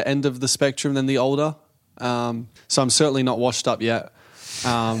younger end of the spectrum than the older. So I'm certainly not washed up yet.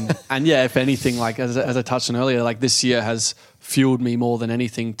 And yeah, if anything, like as I touched on earlier, like this year has fueled me more than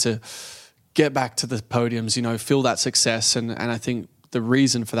anything to get back to the podiums, you know, feel that success. And I think the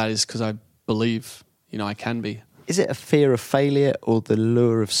reason for that is because I believe, you know, I can be. Is it a fear of failure or the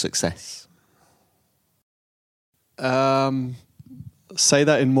lure of success? Say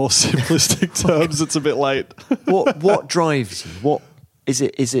that in more simplistic terms. It's a bit late. What drives you? What is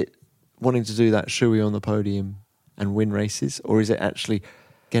it? Is it wanting to do that shoey on the podium and win races, or is it actually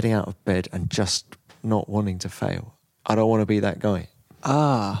getting out of bed and just not wanting to fail? I don't want to be that guy.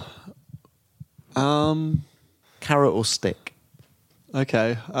 Carrot or stick?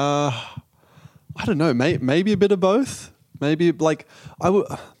 Okay. I don't know. Maybe a bit of both. Maybe I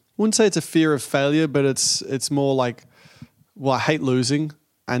wouldn't say it's a fear of failure, but it's more like, well, I hate losing,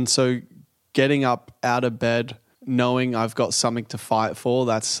 and so getting up out of bed, knowing I've got something to fight for,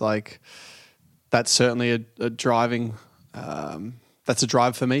 that's certainly a driving. That's a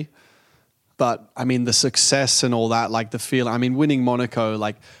drive for me. But I mean, the success and all that, like the feeling. I mean, winning Monaco,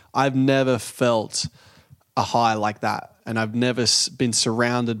 like I've never felt a high like that, and I've never been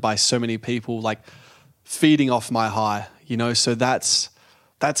surrounded by so many people like feeding off my high. You know, so that's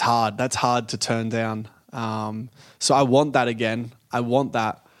hard. That's hard to turn down. So I want that again. I want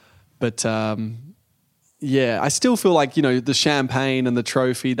that. But I still feel like, you know, the champagne and the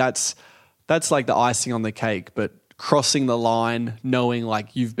trophy, that's like the icing on the cake. But crossing the line, knowing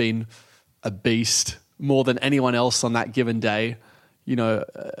like you've been a beast more than anyone else on that given day, you know,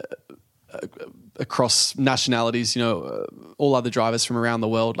 across nationalities, you know, all other drivers from around the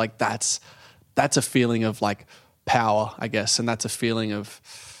world, like that's a feeling of like power, I guess. And that's a feeling of,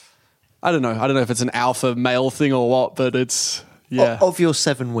 I don't know if it's an alpha male thing or what, but it's, yeah. Of your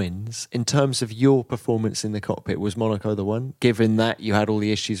 7 wins, in terms of your performance in the cockpit, was Monaco the one, given that you had all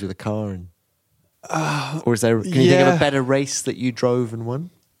the issues with the car? And or is there, can you think of a better race that you drove and won?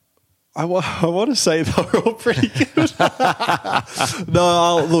 I want to say they were all pretty good.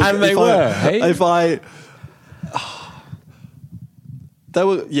 No, look. And they were, hey? They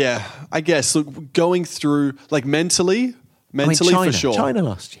were, yeah, I guess. Look, going through, like mentally China, for sure. China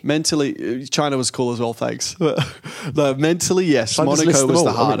last year. Mentally, China was cool as well, thanks. No, mentally, yes. So Monaco was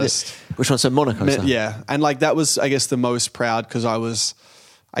the hardest. Which one? So Monaco? Yeah. And like that was, I guess, the most proud because I was,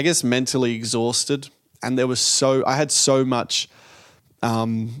 I guess, mentally exhausted. And I had so much,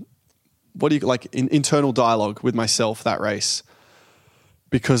 internal dialogue with myself that race.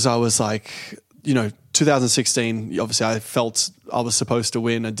 Because I was like, you know, 2016, obviously I felt I was supposed to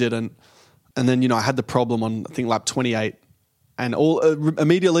win. I didn't. And then, you know, I had the problem on, I think, lap 28. And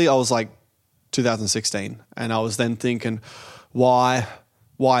immediately I was like, 2016. And I was then thinking, why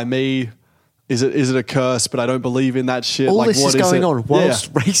me? Is it a curse? But I don't believe in that shit. All like, this what is going on whilst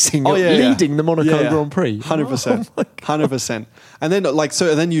racing, leading the Monaco Grand Prix. 100%. 100%. And then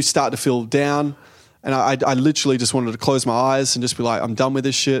and then you start to feel down. And I literally just wanted to close my eyes and just be like, I'm done with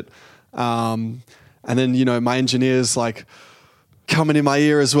this shit. And then, you know, my engineer's like coming in my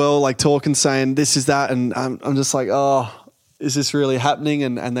ear as well, like talking, saying this is that. And I'm just like, oh, is this really happening?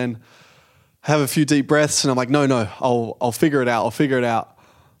 And then have a few deep breaths. And I'm like, no, I'll figure it out. I'll figure it out.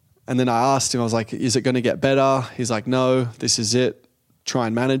 And then I asked him, I was like, is it going to get better? He's like, no, this is it. Try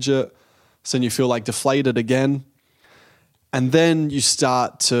and manage it. So then you feel like deflated again. And then you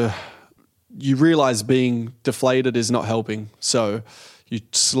realize being deflated is not helping. So you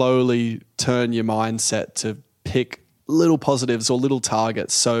slowly turn your mindset to pick little positives or little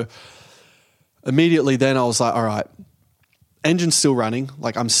targets. So immediately then I was like, all right, engine's still running.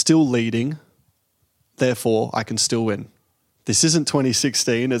 Like I'm still leading. Therefore, I can still win. This isn't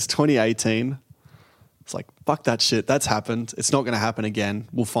 2016. It's 2018. It's like, fuck that shit. That's happened. It's not going to happen again.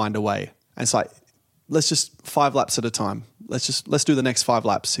 We'll find a way. And it's like, let's just 5 laps at a time. Let's do the next 5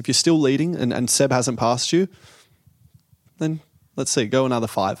 laps. If you're still leading and Seb hasn't passed you, then let's see, go another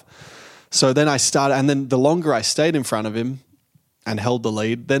 5. So then I started, and then the longer I stayed in front of him and held the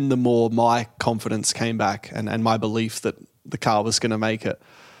lead, then the more my confidence came back and my belief that the car was going to make it.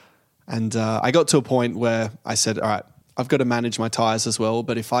 And I got to a point where I said, all right, I've got to manage my tyres as well.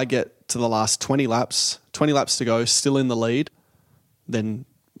 But if I get to the last 20 laps to go, still in the lead, then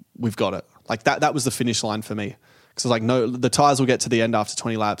we've got it. Like that was the finish line for me. Because I was like, no, the tyres will get to the end after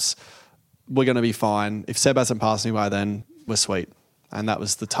 20 laps. We're going to be fine. If Seb hasn't passed me by then, we're sweet. And that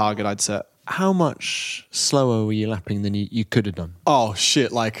was the target I'd set. How much slower were you lapping than you could have done? Oh,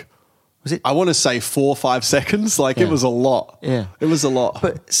 shit. Like, was it? I want to say 4 or 5 seconds. Like, It was a lot. Yeah. It was a lot.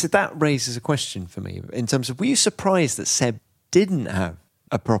 But so that raises a question for me in terms of, were you surprised that Seb didn't have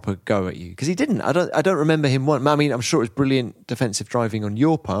a proper go at you? Because he didn't. I don't remember him once. I mean, I'm sure it was brilliant defensive driving on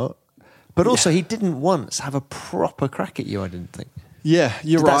your part, but also he didn't once have a proper crack at you, I didn't think. Yeah,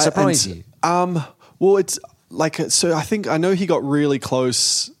 you're right. Did that surprise you? Well, it's like, so I know he got really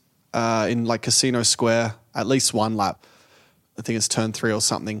close in like Casino Square, at least one lap. I think it's turn 3 or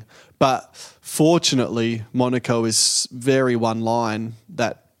something. But fortunately, Monaco is very one line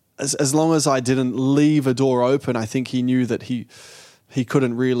that as long as I didn't leave a door open, I think he knew that he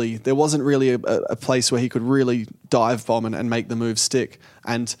couldn't really, there wasn't really a place where he could really dive bomb and make the move stick.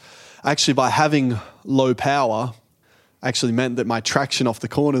 And actually by having low power actually meant that my traction off the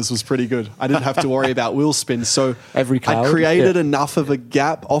corners was pretty good. I didn't have to worry about wheel spin. So I created enough of a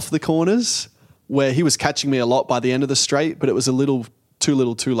gap off the corners where he was catching me a lot by the end of the straight, but it was a little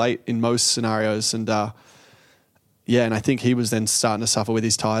too late in most scenarios. And and I think he was then starting to suffer with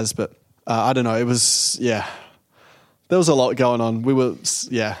his tyres. But I don't know. It was, there was a lot going on. We were,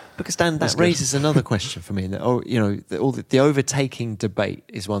 Because Dan, that raises another question for me. That, the overtaking debate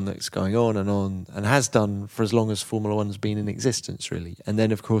is one that's going on and has done for as long as Formula One's been in existence, really. And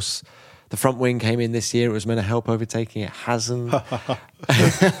then, of course, the front wing came in this year. It was meant to help overtaking. It hasn't. That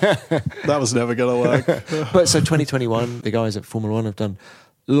was never going to work. But so 2021, the guys at Formula One have done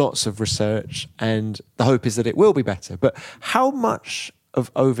lots of research, and the hope is that it will be better. But how much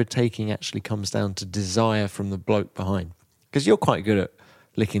of overtaking actually comes down to desire from the bloke behind? Because you're quite good at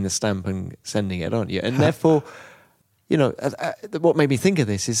licking the stamp and sending it, aren't you? And therefore, what made me think of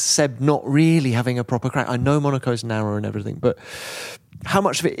this is Seb not really having a proper crack. I know Monaco's narrow and everything, but how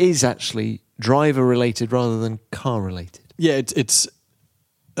much of it is actually driver related rather than car related? Yeah, it's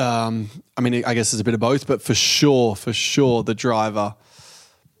I guess it's a bit of both, but for sure, the driver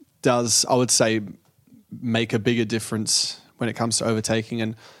does, I would say, make a bigger difference when it comes to overtaking.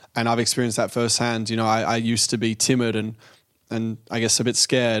 And I've experienced that firsthand. I used to be timid and I guess a bit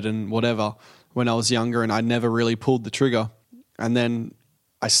scared and whatever when I was younger, and I never really pulled the trigger. And then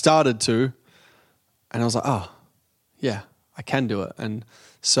I started to, and I was like, oh, yeah, I can do it. And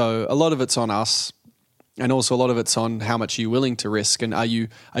so a lot of it's on us, and also a lot of it's on how much you're willing to risk, and are you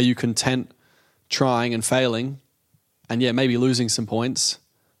content trying and failing and maybe losing some points,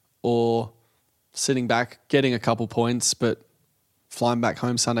 or sitting back, getting a couple points, but flying back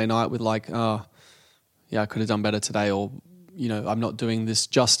home Sunday night with like, I could have done better today, or, I'm not doing this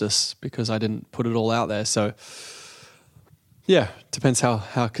justice because I didn't put it all out there. So depends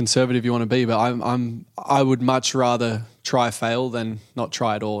how conservative you want to be, but I would much rather try fail than not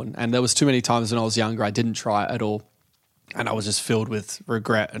try at all. And there was too many times when I was younger, I didn't try at all. And I was just filled with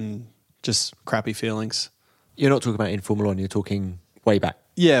regret and just crappy feelings. You're not talking about in Formula One, you're talking way back.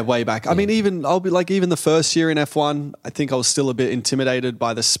 Yeah, way back. Yeah. I mean, even the first year in F1, I think I was still a bit intimidated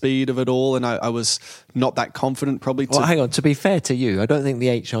by the speed of it all, and I was not that confident probably. Well, hang on. To be fair to you, I don't think the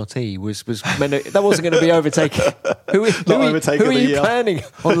HRT was meant to, that wasn't going to be overtaken. Who are you planning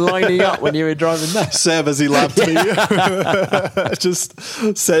on lining up when you were driving that? Seb, as he lapped me, just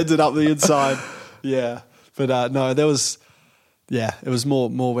sends it up the inside. Yeah, but no, there was Yeah, it was more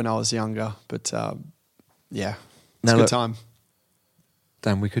when I was younger, but yeah, it's Now a good look, time.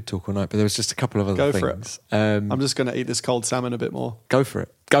 Dan, we could talk all night, but there was just a couple of other Go things. for it. I'm just going to eat this cold salmon a bit more. Go for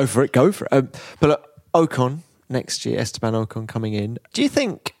it. Go for it. Go for it. But look, Ocon next year, Esteban Ocon coming in. Do you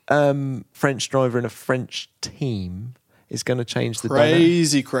think French driver in a French team is going to change the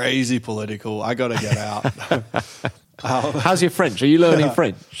dynamic? Crazy political. I got to get out. How's your French? Are you learning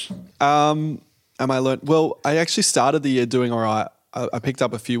French? Am I learned? Well, I actually started the year doing all right. I picked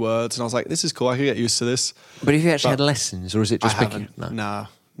up a few words and I was like, this is cool. I can get used to this. But have you actually had lessons, or is it just picking? No.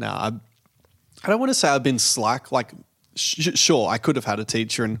 I don't want to say I've been slack. Like, sure, I could have had a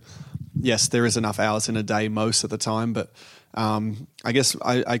teacher, and yes, there is enough hours in a day most of the time. But I guess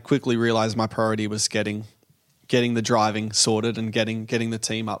I quickly realized my priority was getting the driving sorted and getting the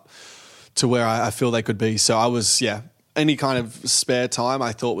team up to where I feel they could be. So I was, any kind of spare time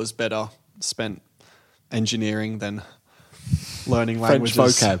I thought was better spent engineering than learning languages.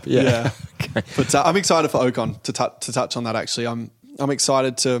 French vocab, yeah. Okay. But I'm excited for Ocon to touch on that. Actually, I'm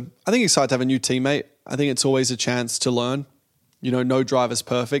excited to have a new teammate. I think it's always a chance to learn. You know, no driver's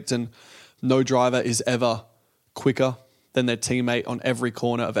perfect, and no driver is ever quicker than their teammate on every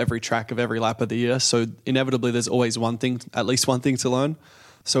corner of every track of every lap of the year. So inevitably, there's always at least one thing to learn.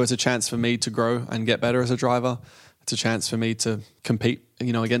 So it's a chance for me to grow and get better as a driver. It's a chance for me to compete,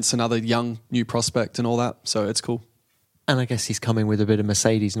 against another young new prospect and all that. So it's cool. And I guess he's coming with a bit of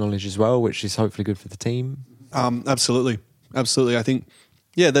Mercedes knowledge as well, which is hopefully good for the team. Absolutely. I think,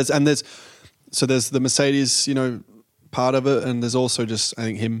 there's the Mercedes, part of it, and there's also just, I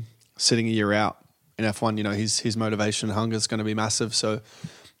think, him sitting a year out in F1. His motivation and hunger is going to be massive. So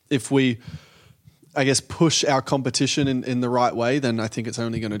if we, I guess, push our competition in the right way, then I think it's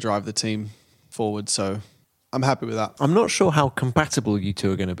only going to drive the team forward. So I'm happy with that. I'm not sure how compatible you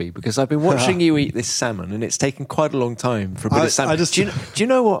two are going to be, because I've been watching you eat this salmon, and it's taken quite a long time for a bit of salmon. Do you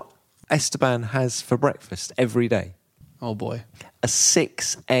know what Esteban has for breakfast every day? Oh boy. A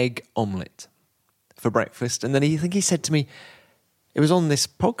 6-egg omelette for breakfast. And then I think he said to me, it was on this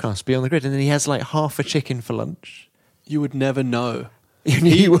podcast, Beyond the Grid, and then he has like half a chicken for lunch. You would never know.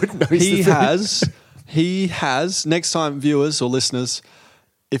 He would know. He has, next time, viewers or listeners,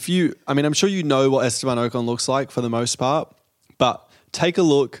 I'm sure you know what Esteban Ocon looks like for the most part, but take a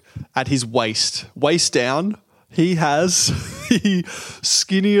look at his waist down. He has the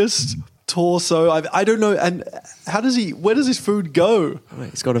skinniest torso. I don't know. And where does his food go?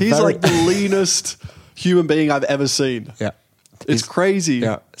 He's like the leanest human being I've ever seen. Yeah. It's crazy.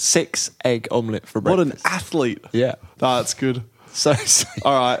 Yeah. 6-egg omelette for breakfast. What an athlete. Yeah. That's good. So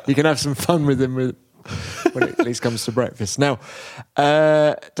all right. You can have some fun with him when it at least comes to breakfast. Now,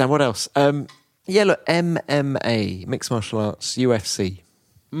 Dan, what else? Look, MMA, mixed martial arts, UFC.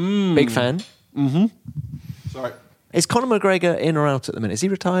 Big fan. Mm-hmm. Sorry. Is Conor McGregor in or out at the minute? Is he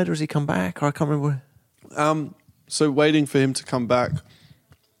retired or has he come back? Or I can't remember. So waiting for him to come back.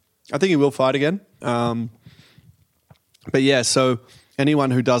 I think he will fight again. But yeah, so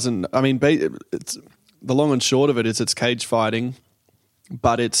anyone who doesn't, it's the long and short of it is it's cage fighting,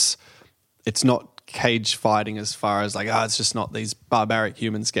 but it's not cage fighting as far as it's just not these barbaric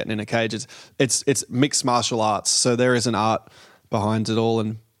humans getting in a cage. It's mixed martial arts. So there is an art behind it all.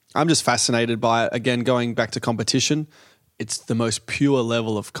 And I'm just fascinated by it. Again, going back to competition, it's the most pure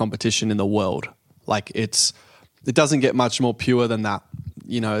level of competition in the world. It doesn't get much more pure than that.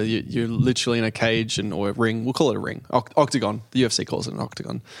 You're literally in a cage or a ring. We'll call it a ring. Octagon. The UFC calls it an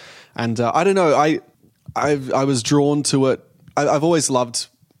octagon. And I don't know. I was drawn to it. I've always loved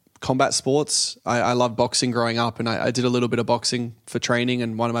combat sports. I loved boxing growing up, and I did a little bit of boxing for training,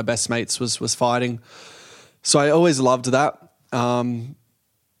 and one of my best mates was fighting. So I always loved that.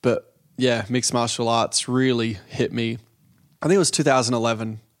 But yeah, mixed martial arts really hit me. I think it was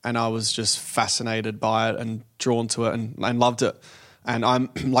 2011, and I was just fascinated by it and drawn to it and loved it. And I'm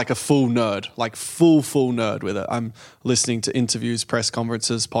like a full nerd, full nerd with it. I'm listening to interviews, press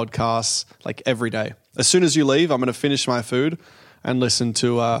conferences, podcasts, every day. As soon as you leave, I'm going to finish my food and listen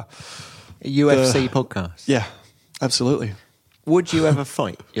to a UFC podcast. Yeah, absolutely. Would you ever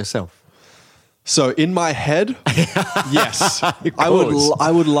fight yourself? So in my head, yes,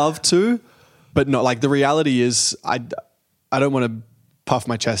 I would love to, but not. The reality is, I don't want to puff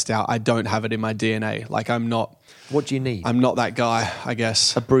my chest out. I don't have it in my DNA. I'm not. What do you need? I'm not that guy, I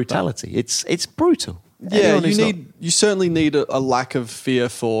guess. A brutality. It's brutal. Yeah, you certainly need a lack of fear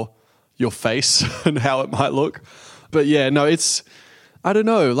for your face and how it might look. But yeah, no, I don't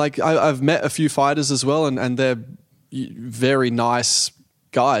know. I've met a few fighters as well, and they're very nice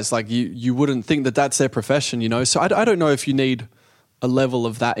guys. You wouldn't think that that's their profession, So I don't know if you need a level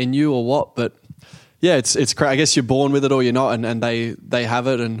of that in you or what, but yeah, it's I guess you're born with it or you're not, and they have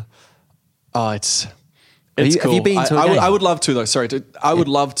it, and it's cool. Have you been to a game? I would love to though. Sorry, I would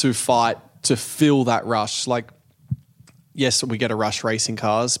love to fight to feel that rush. Like, yes, we get a rush racing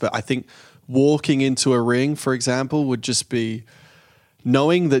cars, but I think walking into a ring, for example, would just be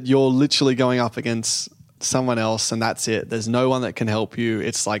knowing that you're literally going up against someone else and that's it. There's no one that can help you.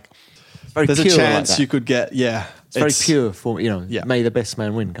 It's like there's a chance like you could get, It's very pure for, may the best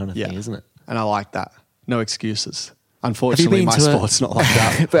man win kind of thing, isn't it? And I like that. No excuses. Unfortunately, my sport's not like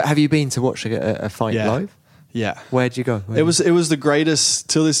that. But have you been to watch a fight live? Yeah. Where'd you go? It was the greatest,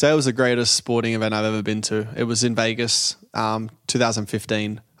 till this day, it was the greatest sporting event I've ever been to. It was in Vegas,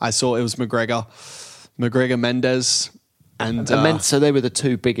 2015. I saw it was McGregor Mendes. So they were the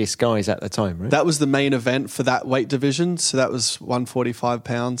two biggest guys at the time, right? That was the main event for that weight division. So that was 145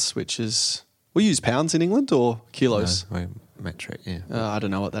 pounds, which is, we use pounds in England or kilos? No, metric, yeah. I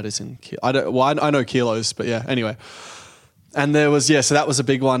don't know what that is in I know kilos, but yeah, anyway. And there was, so that was a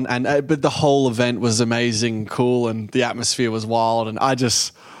big one. And but the whole event was amazing, cool, and the atmosphere was wild. And I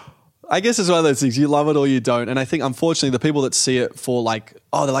guess it's one of those things, you love it or you don't. And I think, unfortunately, the people that see it for like,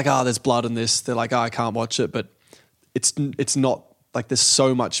 they're like, there's blood in this. They're like, I can't watch it. But it's not like there's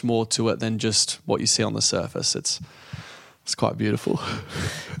so much more to it than just what you see on the surface. It's quite beautiful.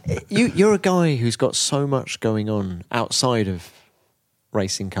 You're a guy who's got so much going on outside of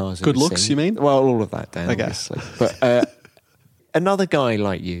racing cars. Good looks, you mean? Well, all of that, Dan, obviously. But another guy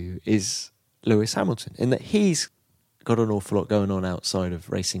like you is Lewis Hamilton, in that he's got an awful lot going on outside of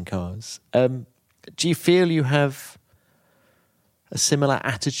racing cars. Do you feel you have a similar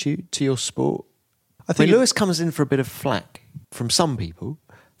attitude to your sport? I think Lewis comes in for a bit of flack from some people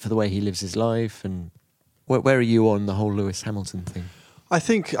for the way he lives his life. And where are you on the whole Lewis Hamilton thing? I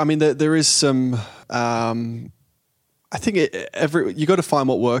think, there is some. I think you got to find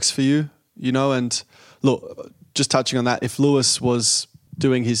what works for you, And look, just touching on that, if Lewis was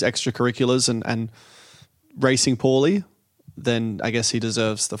doing his extracurriculars and racing poorly, then I guess he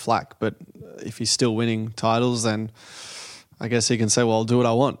deserves the flack. But if he's still winning titles, then I guess he can say, well, I'll do what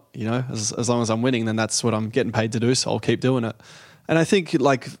I want, as long as I'm winning, then that's what I'm getting paid to do. So I'll keep doing it. And I think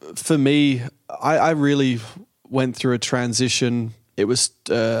like for me, I really went through a transition. It was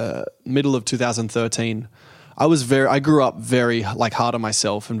middle of 2013. I grew up very like hard on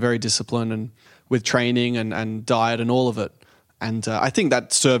myself and very disciplined and with training and diet and all of it. And I think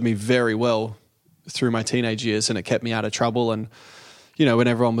that served me very well through my teenage years, and it kept me out of trouble. And when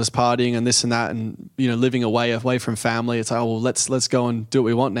everyone was partying and this and that, and living away from family, it's like, let's go and do what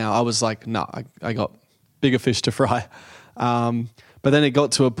we want now. I was like, no, I got bigger fish to fry. But then it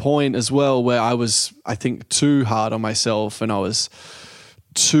got to a point as well where I was, I think, too hard on myself, and I was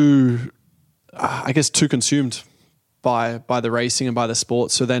too consumed by the racing and by the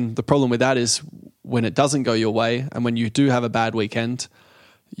sport. So then the problem with that is when it doesn't go your way, and when you do have a bad weekend,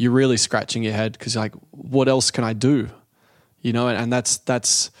 you're really scratching your head because you're like, what else can I do? And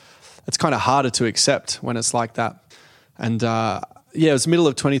that's kind of harder to accept when it's like that. And it was middle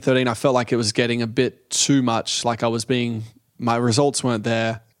of 2013. I felt like it was getting a bit too much. Like my results weren't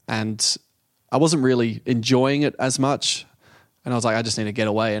there, and I wasn't really enjoying it as much. And I was like, I just need to get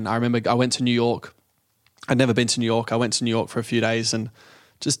away. And I remember I went to New York. I'd never been to New York. I went to New York for a few days and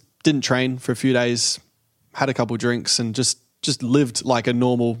just didn't train for a few days, had a couple drinks, and just lived like a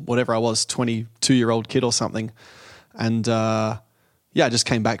normal, whatever I was, 22-year-old kid or something. And I just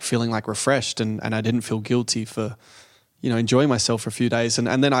came back feeling like refreshed, and I didn't feel guilty for, enjoying myself for a few days.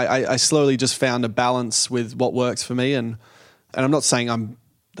 And then I slowly just found a balance with what works for me. And I'm not saying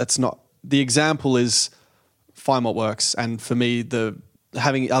that's not, the example is find what works. And for me,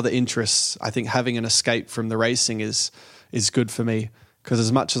 having other interests, I think having an escape from the racing is good for me, because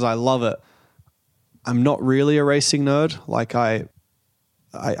as much as I love it, I'm not really a racing nerd. Like I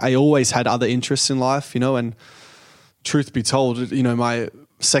always had other interests in life, and truth be told, my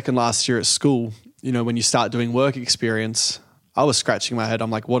second last year at school, when you start doing work experience, I was scratching my head. I'm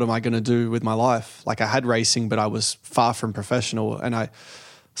like, what am I going to do with my life? Like I had racing, but I was far from professional. And I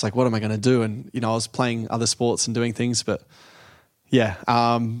was like, what am I going to do? And, I was playing other sports and doing things, but yeah.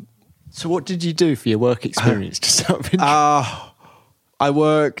 So what did you do for your work experience? Just out of interest? I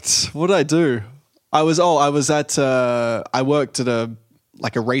worked, what did I do? I worked at a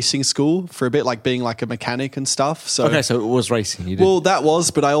racing school for a bit, like being like a mechanic and stuff. So okay, so it was racing. You did. Well, that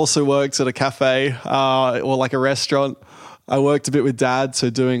was, but I also worked at a cafe or like a restaurant. I worked a bit with Dad, so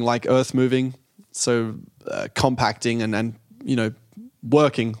doing like earth moving, so compacting and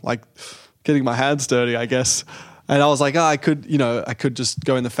working, like getting my hands dirty, I guess. And I was like, I could just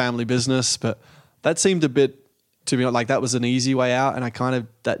go in the family business, but that seemed a bit, to be like, that was an easy way out, and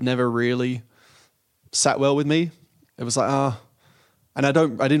that never really sat well with me. It was like, and I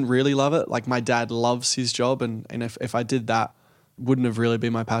didn't really love it. Like my dad loves his job, and if I did that, wouldn't have really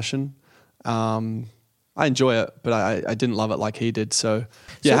been my passion. I enjoy it, but I didn't love it like he did. So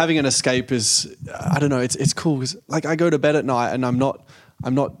having an escape is, I don't know, it's cool because like I go to bed at night and I'm not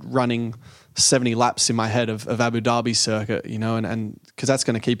running 70 laps in my head of Abu Dhabi circuit, you know, and because that's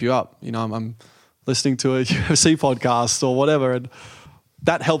going to keep you up. You know, I'm listening to a UFC podcast or whatever, and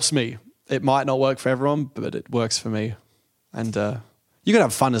that helps me. It might not work for everyone, but it works for me. And you got to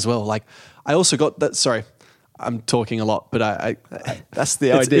have fun as well. Like I also got that, sorry, I'm talking a lot, but I that's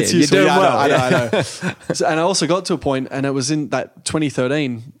the idea. It's useful. You're doing well. I know. So, and I also got to a point, and it was in that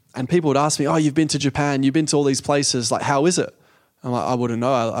 2013, and people would ask me, "Oh, you've been to Japan, you've been to all these places. Like, how is it?" I'm like, "I wouldn't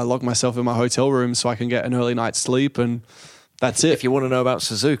know. I lock myself in my hotel room so I can get an early night's sleep, and that's it." If you want to know about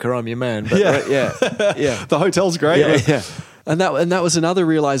Suzuka, I'm your man. But yeah. The hotel's great. Yeah. And that was another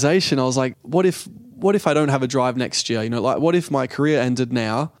realization. I was like, what if I don't have a drive next year? You know, like what if my career ended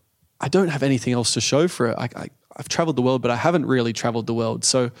now? I don't have anything else to show for it. I've traveled the world, but I haven't really traveled the world.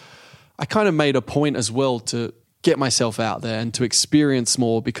 So I kind of made a point as well to get myself out there and to experience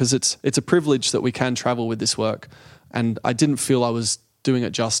more, because it's a privilege that we can travel with this work. And I didn't feel I was doing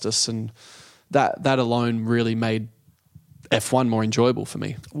it justice. And that alone really made F1 more enjoyable for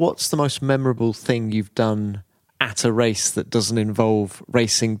me. What's the most memorable thing you've done at a race that doesn't involve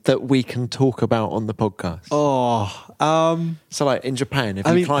racing that we can talk about on the podcast? So like in Japan,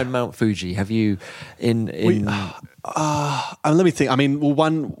 have you climbed Mount Fuji? Have you let me think. I mean, well,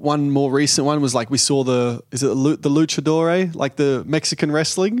 one more recent one was like we saw the luchador, like the Mexican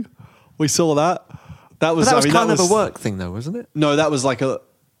wrestling. We saw that. That was kind of a work thing though, wasn't it? No, that was like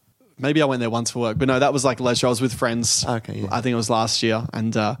maybe I went there once for work, but no, that was like leisure. I was with friends. Okay, yeah. I think it was last year,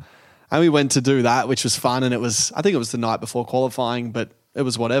 and we went to do that, which was fun. And I think it was the night before qualifying, but it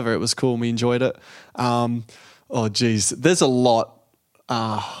was whatever. It was cool. We enjoyed it. Oh, geez. There's a lot.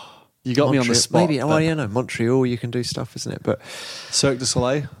 You got me on the spot. Maybe, Montreal, you can do stuff, isn't it? But Cirque du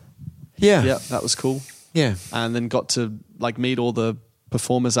Soleil. Yeah. Yeah, that was cool. Yeah. And then got to like meet all the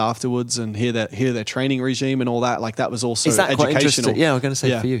performers afterwards and hear their training regime and all that. Like that was also educational. Quite interesting? Yeah, I was going to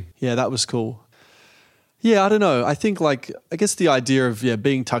say for you. Yeah, that was cool. Yeah, I don't know. I think I guess the idea of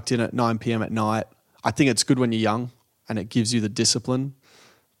being tucked in at 9 p.m. at night, I think it's good when you're young and it gives you the discipline.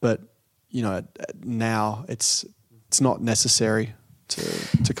 But, you know, now it's not necessary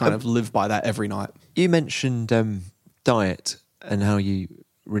to kind of live by that every night. You mentioned diet and how you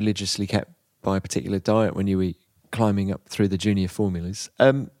religiously kept by a particular diet when you were climbing up through the junior formulas.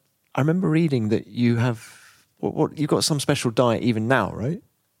 I remember reading that you have you've got some special diet even now, right?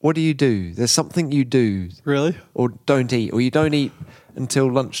 What do you do? There's something you do. Really? Or don't eat. Or you don't eat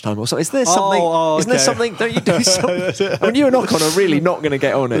until lunchtime or something. Is there something? Okay. Isn't there something? Don't you do something? I mean, you and Ocon are really not going to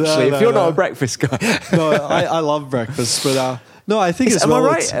get on, actually, if you're not a breakfast guy. No, I love breakfast, but no, I think am I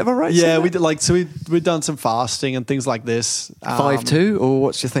right? Am I right? Yeah, we'd done some fasting and things like this. 5-2, or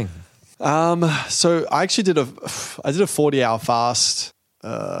what's your thing? So I actually did a 40-hour fast.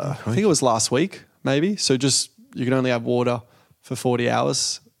 I think it was last week, maybe. So just you can only have water for 40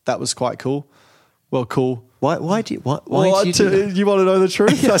 hours. That was quite cool. Well, cool. Why do you do that? You want to know the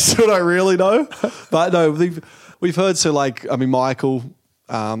truth? That's what I really know. But no, we've heard. So Michael,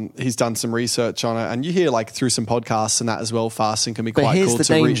 he's done some research on it, and you hear through some podcasts and that as well. Fasting can be quite cool to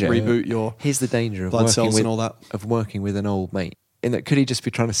reboot your here's the danger of blood cells and all that. Of working with an old mate. In that, could he just be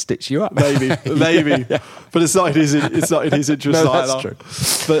trying to stitch you up? Maybe, yeah. But it's not in his interest no, either. That's true.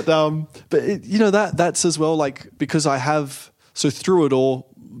 But that's as well. Because I have through it all.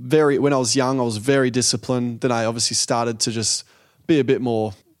 When I was young, I was very disciplined. Then I obviously started to just be a bit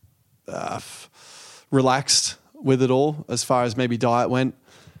more relaxed with it all, as far as maybe diet went.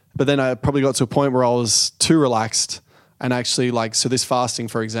 But then I probably got to a point where I was too relaxed, and actually this fasting,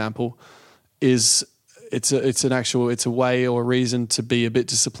 for example, is. It's a way or a reason to be a bit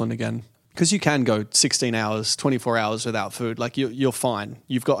disciplined again, because you can go 16 hours, 24 hours without food. You're fine.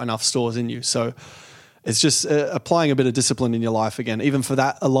 You've got enough stores in you. So it's just applying a bit of discipline in your life again. Even for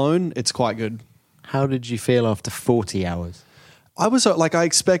that alone, it's quite good. How did you feel after 40 hours? I was I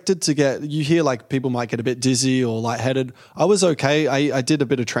expected to get, you hear people might get a bit dizzy or lightheaded. I was okay. I did a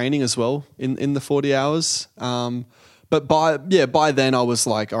bit of training as well in the 40 hours. But by then I was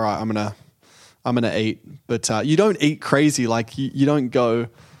like, all right, I'm gonna eat, but you don't eat crazy. You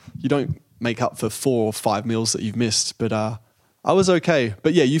don't make up for 4 or 5 meals that you've missed. But I was okay.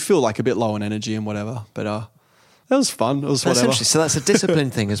 But yeah, you feel a bit low on energy and whatever. But that was fun. It was whatever. So that's a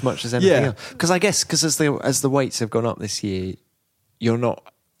discipline thing as much as anything else. Because I guess as the weights have gone up this year, you're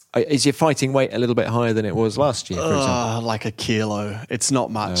not Is your fighting weight a little bit higher than it was last year, for example? Like a kilo. It's not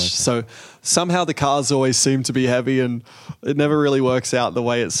much. So somehow the cars always seem to be heavy and it never really works out the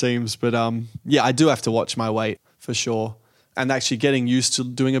way it seems. But yeah, I do have to watch my weight for sure. And actually getting used to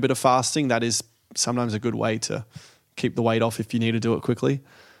doing a bit of fasting, that is sometimes a good way to keep the weight off if you need to do it quickly.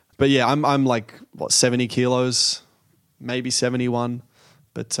 But yeah, I'm like, 70 kilos, maybe 71.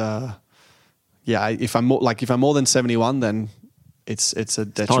 But yeah, if I'm more than 71, then it's a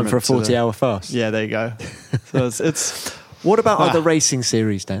detriment. Time for a 40-hour fast. Yeah, there you go. So it's What about other racing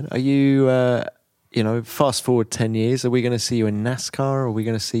series, Dan? Are you, fast forward 10 years, are we going to see you in NASCAR? Are we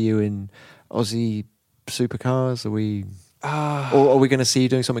going to see you in Aussie supercars? Or are we going to see you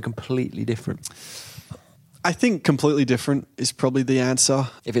doing something completely different? I think completely different is probably the answer.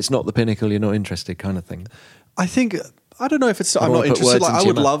 If it's not the Pinnacle, you're not interested, kind of thing. I don't know if it's. I'm not interested. Like, I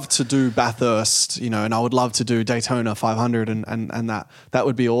would love to do Bathurst, and I would love to do Daytona 500, and that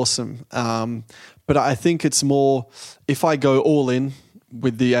would be awesome. But I think it's more if I go all in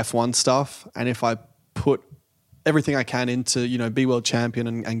with the F1 stuff, and if I put everything I can into, be world champion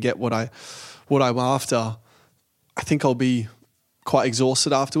and get what I'm after, I think I'll be quite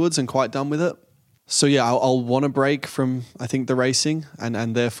exhausted afterwards and quite done with it. So yeah, I'll want to break from, I think, the racing,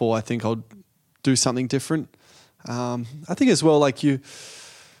 and therefore I think I'll do something different. I think as well, like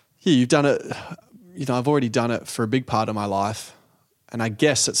you've done it, I've already done it for a big part of my life. And I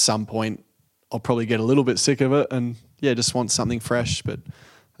guess at some point I'll probably get a little bit sick of it and just want something fresh. But,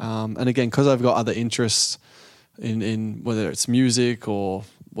 and again, because I've got other interests in whether it's music or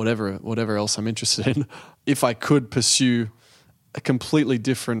whatever else I'm interested in, if I could pursue a completely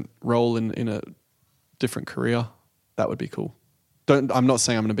different role in a different career, that would be cool. I'm not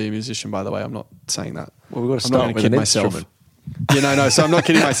saying I'm going to be a musician, by the way. I'm not saying that. Well, we've got to start with an instrument. No. So I'm not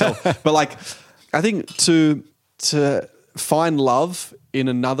kidding myself. But like, I think to find love in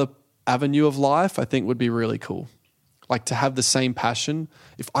another avenue of life, I think would be really cool. Like to have the same passion.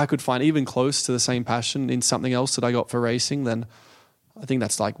 If I could find even close to the same passion in something else that I got for racing, then I think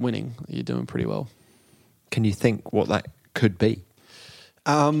that's like winning. You're doing pretty well. Can you think what that could be?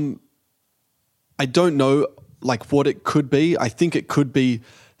 I don't know like what it could be. I think it could be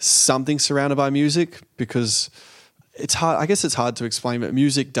something surrounded by music because it's hard. I guess it's hard to explain, but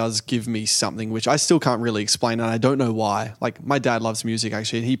music does give me something which I still can't really explain, and I don't know why. Like my dad loves music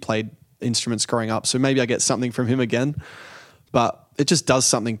actually, and he played instruments growing up, so maybe I get something from him again. But it just does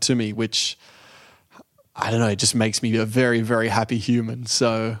something to me, which I don't know. It just makes me a very, very happy human.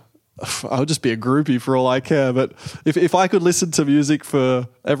 So I'll just be a groupie for all I care. But if I could listen to music for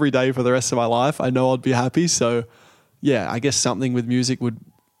every day for the rest of my life, I know I'd be happy. So yeah, I guess something with music would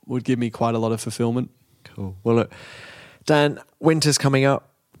give me quite a lot of fulfillment. Cool. Well, look, Dan, winter's coming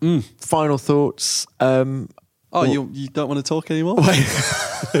up. Final thoughts. You don't want to talk anymore?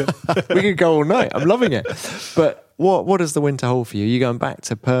 We could go all night. I'm loving it. But what does the winter hold for you? Are you going back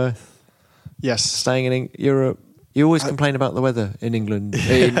to Perth? Yes. Staying in Europe? You always complain about the weather in England,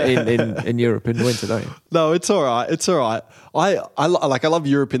 in Europe in the winter, don't you? No, it's all right. It's all right. I love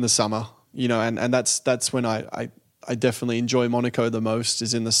Europe in the summer, and that's when I definitely enjoy Monaco the most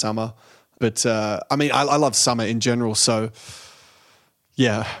is in the summer. But I love summer in general. So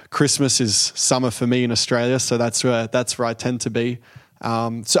yeah, Christmas is summer for me in Australia. So that's where I tend to be.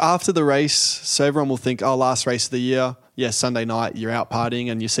 So after the race, so everyone will think, oh, last race of the year. Yeah, Sunday night, you're out partying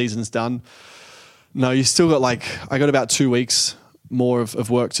and your season's done. No, you still got I got about 2 weeks more of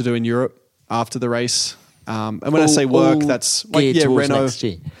work to do in Europe after the race. And when I say work, that's Renault, next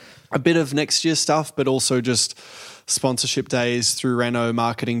year. A bit of next year stuff, but also just sponsorship days through Renault,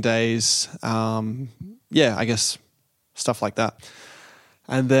 marketing days. I guess stuff like that.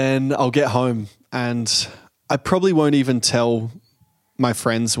 And then I'll get home and I probably won't even tell my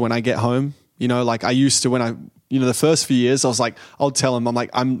friends when I get home. I used to when the first few years, I was like, I'll tell them,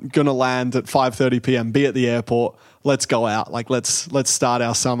 I'm going to land at 5:30 p.m., be at the airport, let's go out. Let's start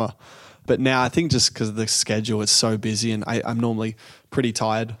our summer. But now I think just because of the schedule, it's so busy and I'm normally pretty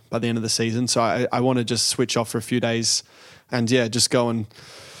tired by the end of the season. So I want to just switch off for a few days and just go and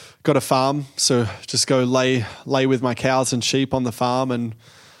got a farm. So just go lay with my cows and sheep on the farm and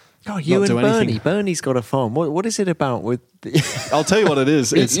you and Bernie. Bernie's got a farm. What is it about with... I'll tell you what it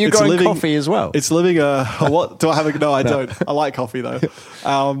is. It's growing coffee as well. It's living what? Do I have no, I don't. I like coffee though.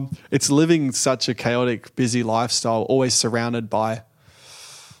 It's living such a chaotic, busy lifestyle, always surrounded by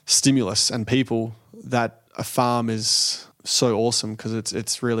stimulus and people that a farm is so awesome because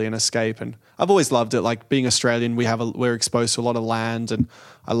it's really an escape. And I've always loved it. Like being Australian, we're exposed to a lot of land and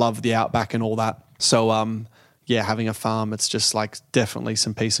I love the outback and all that. So, having a farm, it's just like definitely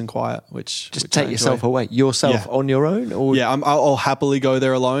some peace and quiet, which take yourself away. Yourself on your own? Or? Yeah, I'll happily go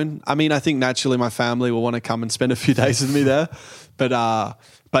there alone. I mean, I think naturally my family will want to come and spend a few days with me there. But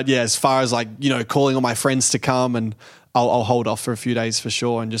yeah, as far as like, calling all my friends to come, and I'll hold off for a few days for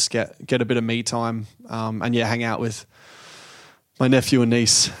sure and just get a bit of me time. And hang out with my nephew and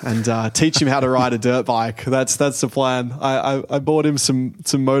niece and teach him how to ride a dirt bike. That's the plan. I bought him some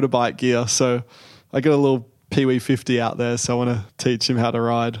motorbike gear, so I got a little Pee-wee 50 out there, so I want to teach him how to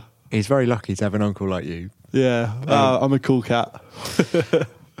ride. He's very lucky to have an uncle like you. Yeah, I'm a cool cat.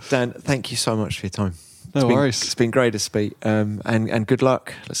 Dan, thank you so much for your time. No worries. It's been great to speak, and good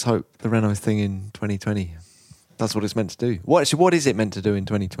luck. Let's hope the Renault thing in 2020 does what it's meant to do. What is it meant to do in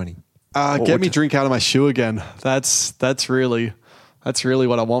 2020? Get me drink out of my shoe again. That's really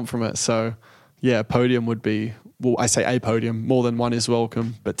what I want from it. So yeah, podium would be, well, I say a podium, more than one is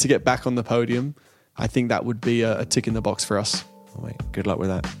welcome, but to get back on the podium, I think that would be a tick in the box for us. Oh, mate, good luck with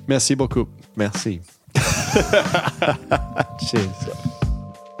that. Merci beaucoup. Merci. Cheers.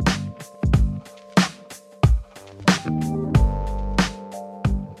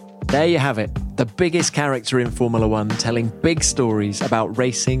 There you have it. The biggest character in Formula One, telling big stories about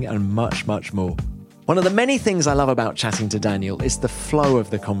racing and much, much more. One of the many things I love about chatting to Daniel is the flow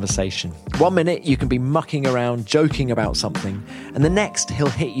of the conversation. 1 minute you can be mucking around, joking about something, and the next he'll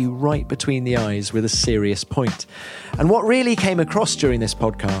hit you right between the eyes with a serious point. And what really came across during this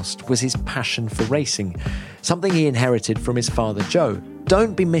podcast was his passion for racing, something he inherited from his father Joe.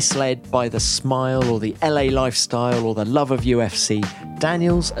 Don't be misled by the smile or the LA lifestyle or the love of UFC.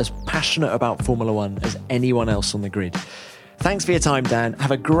 Daniel's as passionate about Formula One as anyone else on the grid. Thanks for your time, Dan.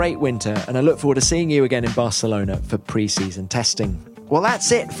 Have a great winter, and I look forward to seeing you again in Barcelona for pre-season testing. Well,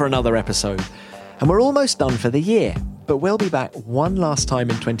 that's it for another episode. And we're almost done for the year, but we'll be back one last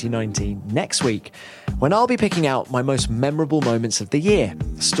time in 2019 next week, when I'll be picking out my most memorable moments of the year.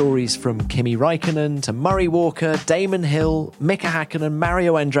 Stories from Kimi Räikkönen to Murray Walker, Damon Hill, Mika Häkkinen,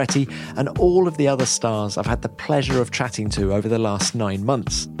 Mario Andretti, and all of the other stars I've had the pleasure of chatting to over the last 9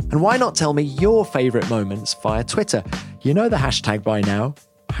 months. And why not tell me your favourite moments via Twitter? You know the hashtag by now,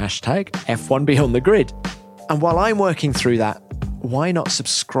 hashtag F1BeyondTheGrid. And while I'm working through that, why not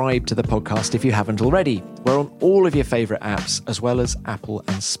subscribe to the podcast if you haven't already? We're on all of your favourite apps, as well as Apple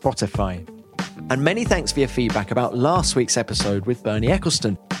and Spotify. And many thanks for your feedback about last week's episode with Bernie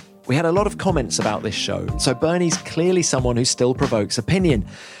Ecclestone. We had a lot of comments about this show, so Bernie's clearly someone who still provokes opinion.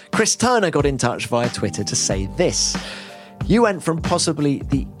 Chris Turner got in touch via Twitter to say this: you went from possibly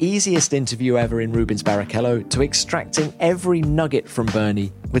the easiest interview ever in Rubens Barrichello to extracting every nugget from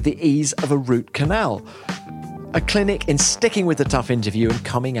Bernie with the ease of a root canal. A clinic in sticking with the tough interview and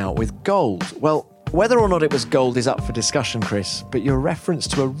coming out with gold. Well, whether or not it was gold is up for discussion, Chris, but your reference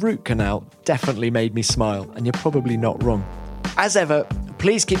to a root canal definitely made me smile, and you're probably not wrong. As ever,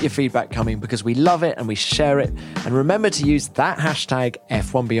 please keep your feedback coming because we love it and we share it. And remember to use that hashtag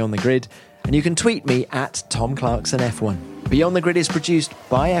F1BeyondTheGrid, and you can tweet me at Tom Clarkson F1. Beyond the Grid is produced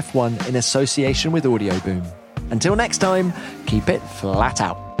by F1 in association with Audio Boom. Until next time, keep it flat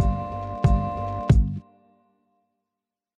out.